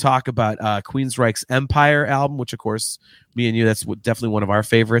wanted to talk about Queensryche's Empire album, which of course me and you, that's definitely one of our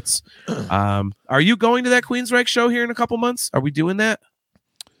favorites. Are you going to that Queensryche show here in a couple months? Are we doing that?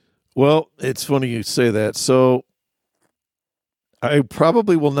 Well, it's funny you say that. So I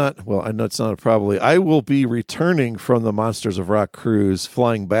probably will not. Well, I know it's not a probably. I will be returning from the Monsters of Rock cruise,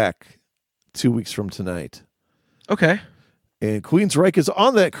 flying back 2 weeks from tonight. Okay. And Queensryche is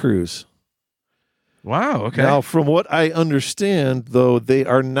on that cruise. Wow. Okay. Now, from what I understand, though, they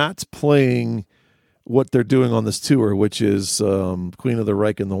are not playing what they're doing on this tour, which is Queen of the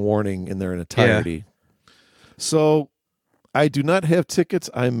Reich and the Warning in their entirety. Yeah. So I do not have tickets.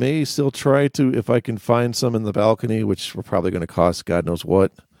 I may still try to, if I can find some in the balcony, which we're probably going to cost God knows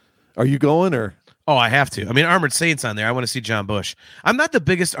what. Are you going, or? Oh, I have to. I mean, Armored Saint's on there. I want to see John Bush. I'm not the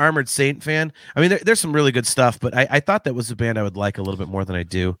biggest Armored Saint fan. I mean, there's some really good stuff, but I thought that was a band I would like a little bit more than I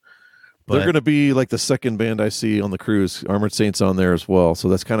do. But they're going to be like the second band I see on the cruise. Armored Saint's on there as well. So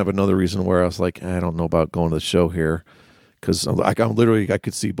that's kind of another reason where I was like, I don't know about going to the show here, because I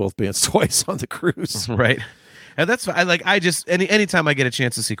could see both bands twice on the cruise. Right. And that's anytime I get a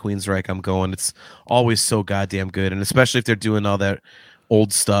chance to see Queensryche, I'm going. It's always so goddamn good, and especially if they're doing all that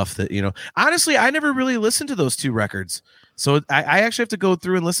old stuff that honestly, I never really listened to those two records, so I actually have to go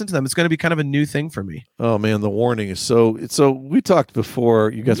through and listen to them. It's going to be kind of a new thing for me. Oh man, the Warning is so we talked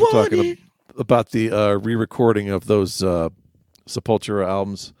before. You guys were talking about the re-recording of those Sepultura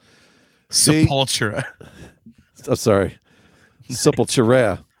albums. Sepultura. Oh, sorry.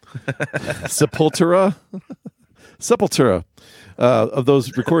 Sepultura. Sepultura. Of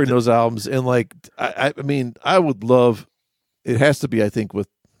those recording those albums. And like, I mean, I would love, it has to be, I think it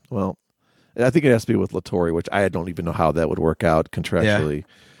has to be with Latore, which I don't even know how that would work out contractually.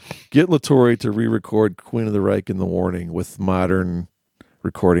 Yeah. Get Latore to re-record Queen of the Reich in the Warning with modern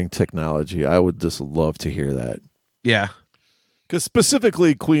recording technology. I would just love to hear that. Yeah. Because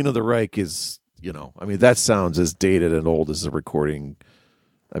specifically Queen of the Reich is, that sounds as dated and old as the recording.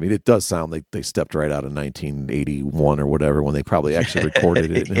 I mean, it does sound like they stepped right out of 1981 or whatever when they probably actually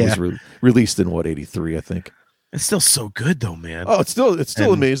recorded it. And it was released in 83, I think. It's still so good though, man. Oh, it's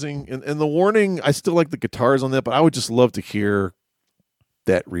still amazing. And the Warning, I still like the guitars on that, but I would just love to hear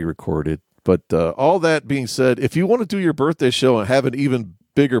that re-recorded. But all that being said, if you want to do your birthday show and have an even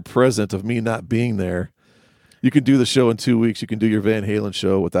bigger present of me not being there, you can do the show in 2 weeks. You can do your Van Halen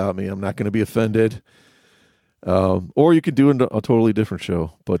show without me. I'm not going to be offended. Or you could do a totally different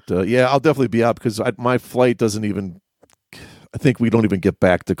show. But I'll definitely be out because my flight doesn't even, I think we don't even get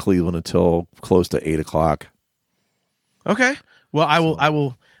back to Cleveland until close to 8:00. Okay. Well,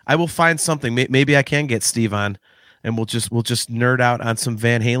 I will find something. Maybe I can get Steve on and we'll just nerd out on some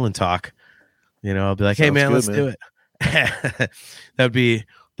Van Halen talk. I'll be like, hey man, let's do it.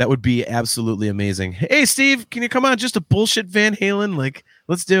 That would be absolutely amazing. Hey Steve, can you come on just a bullshit Van Halen? Like,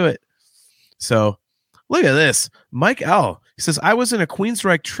 let's do it. So look at this. Mike L. He says, I was in a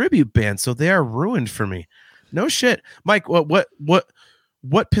Queensryche tribute band, so they are ruined for me. No shit. Mike,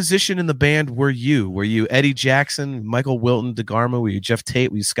 what position in the band were you? Were you Eddie Jackson, Michael Wilton, DeGarmo? Were you Jeff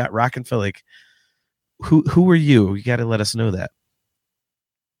Tate? Were you Scott Rockenfeld? Like, who were you? You got to let us know that.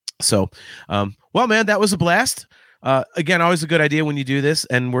 So, well, man, that was a blast. Again, always a good idea when you do this.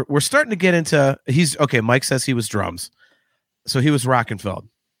 And we're starting to get into, Mike says he was drums. So he was Rockenfeld.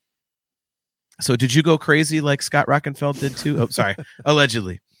 So did you go crazy like Scott Rockenfeld did too? Oh, sorry.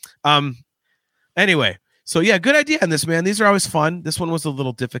 Allegedly. Anyway, so yeah, good idea on this, man. These are always fun. This one was a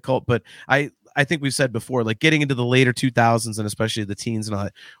little difficult, but I think we've said before, like getting into the later 2000s and especially the teens and all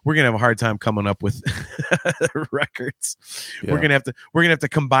that, we're going to have a hard time coming up with records. Yeah. We're going to have to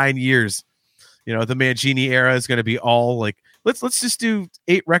combine years. The Mangini era is going to be all like, let's just do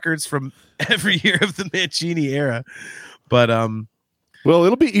 8 records from every year of the Mangini era. But, well,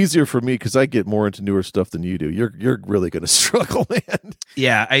 it'll be easier for me because I get more into newer stuff than you do. You're really going to struggle, man.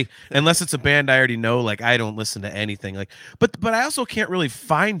 Yeah, unless it's a band I already know, like I don't listen to anything. Like, but I also can't really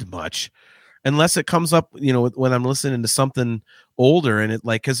find much unless it comes up, when I'm listening to something older and it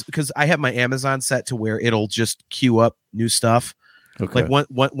like because I have my Amazon set to where it'll just queue up new stuff. Okay. Like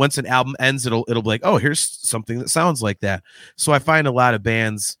once an album ends, it'll be like, oh, here's something that sounds like that. So I find a lot of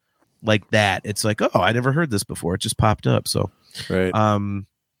bands like that. It's like, oh, I never heard this before. It just popped up. So. Right.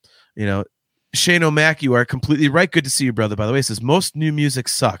 Shane O'Mac, you are completely right. Good to see you, brother. By the way, it says most new music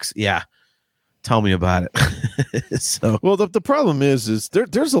sucks. Yeah. Tell me about it. So well, the problem is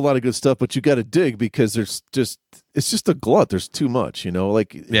there's a lot of good stuff, but you got to dig because it's just a glut. There's too much,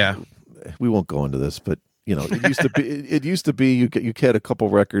 like, yeah, we won't go into this, but it used to be you had a couple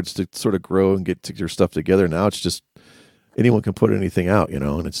records to sort of grow and get your stuff together. Now it's just, anyone can put anything out,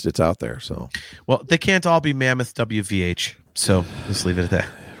 and it's out there. So, well, they can't all be Mammoth WVH. So just leave it at that.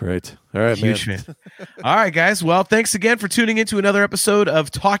 Right. All right, huge fan. All right, guys. Well, thanks again for tuning into another episode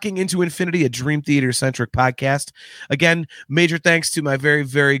of Talking Into Infinity, a Dream Theater centric podcast. Again, major thanks to my very,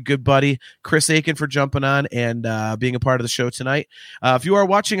 very good buddy Chris Akin for jumping on and being a part of the show tonight. If you are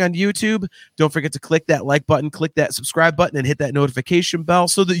watching on YouTube, don't forget to click that like button, click that subscribe button, and hit that notification bell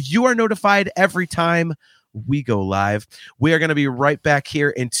so that you are notified every time we go live. We are going to be right back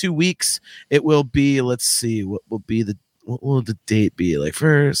here in 2 weeks. It will be, let's see, what will the date be? Like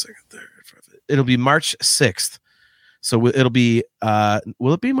first, second, third, fourth. It'll be March 6th. So it'll be,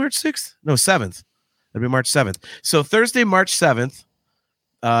 will it be March 6th? No, 7th. It'll be March 7th. So Thursday, March 7th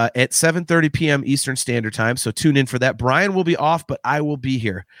at 7:30 p.m. Eastern Standard Time. So tune in for that. Brian will be off, but I will be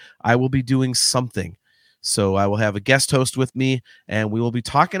here. I will be doing something. So I will have a guest host with me and we will be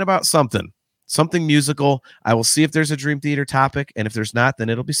talking about something musical. I will see if there's a Dream Theater topic. And if there's not, then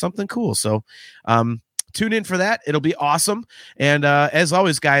it'll be something cool. So, tune in for that. It'll be awesome. And as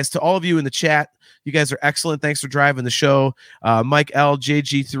always, guys, to all of you in the chat, you guys are excellent. Thanks for driving the show. Mike L,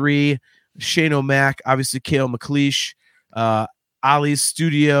 JG3, Shane O'Mac, obviously Kale McLeish, Ali's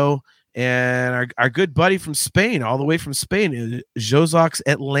Studio, and our good buddy from Spain, all the way from Spain, Josox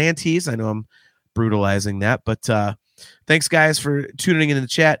Atlantis. I know I'm brutalizing that, but thanks, guys, for tuning in the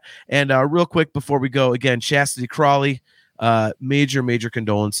chat. And real quick before we go, again, Chastity Crawley, major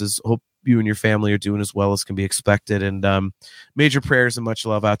condolences. Hope you and your family are doing as well as can be expected, and major prayers and much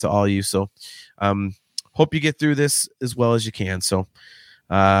love out to all of you. So hope you get through this as well as you can. So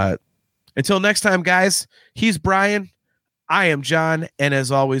until next time, guys, he's Brian, I am John, and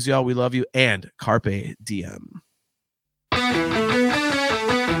as always, y'all, we love you, and Carpe Diem.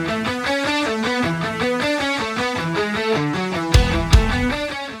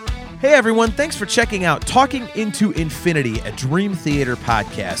 Hey everyone, thanks for checking out Talking Into Infinity, a Dream Theater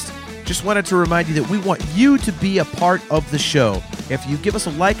podcast. Just wanted to remind you that we want you to be a part of the show. If you give us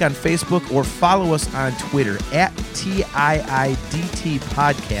a like on Facebook or follow us on Twitter at TIIDT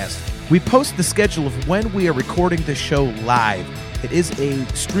Podcast, we post the schedule of when we are recording the show live. It is a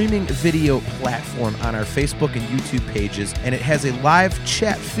streaming video platform on our Facebook and YouTube pages, and it has a live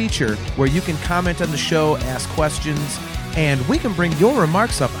chat feature where you can comment on the show, ask questions, and we can bring your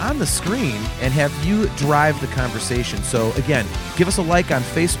remarks up on the screen and have you drive the conversation. So again, give us a like on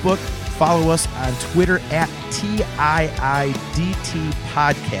Facebook, follow us on Twitter at TIIDT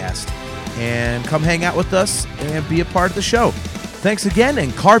Podcast, and come hang out with us and be a part of the show. Thanks again,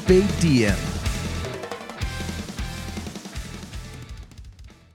 and Carpe Diem.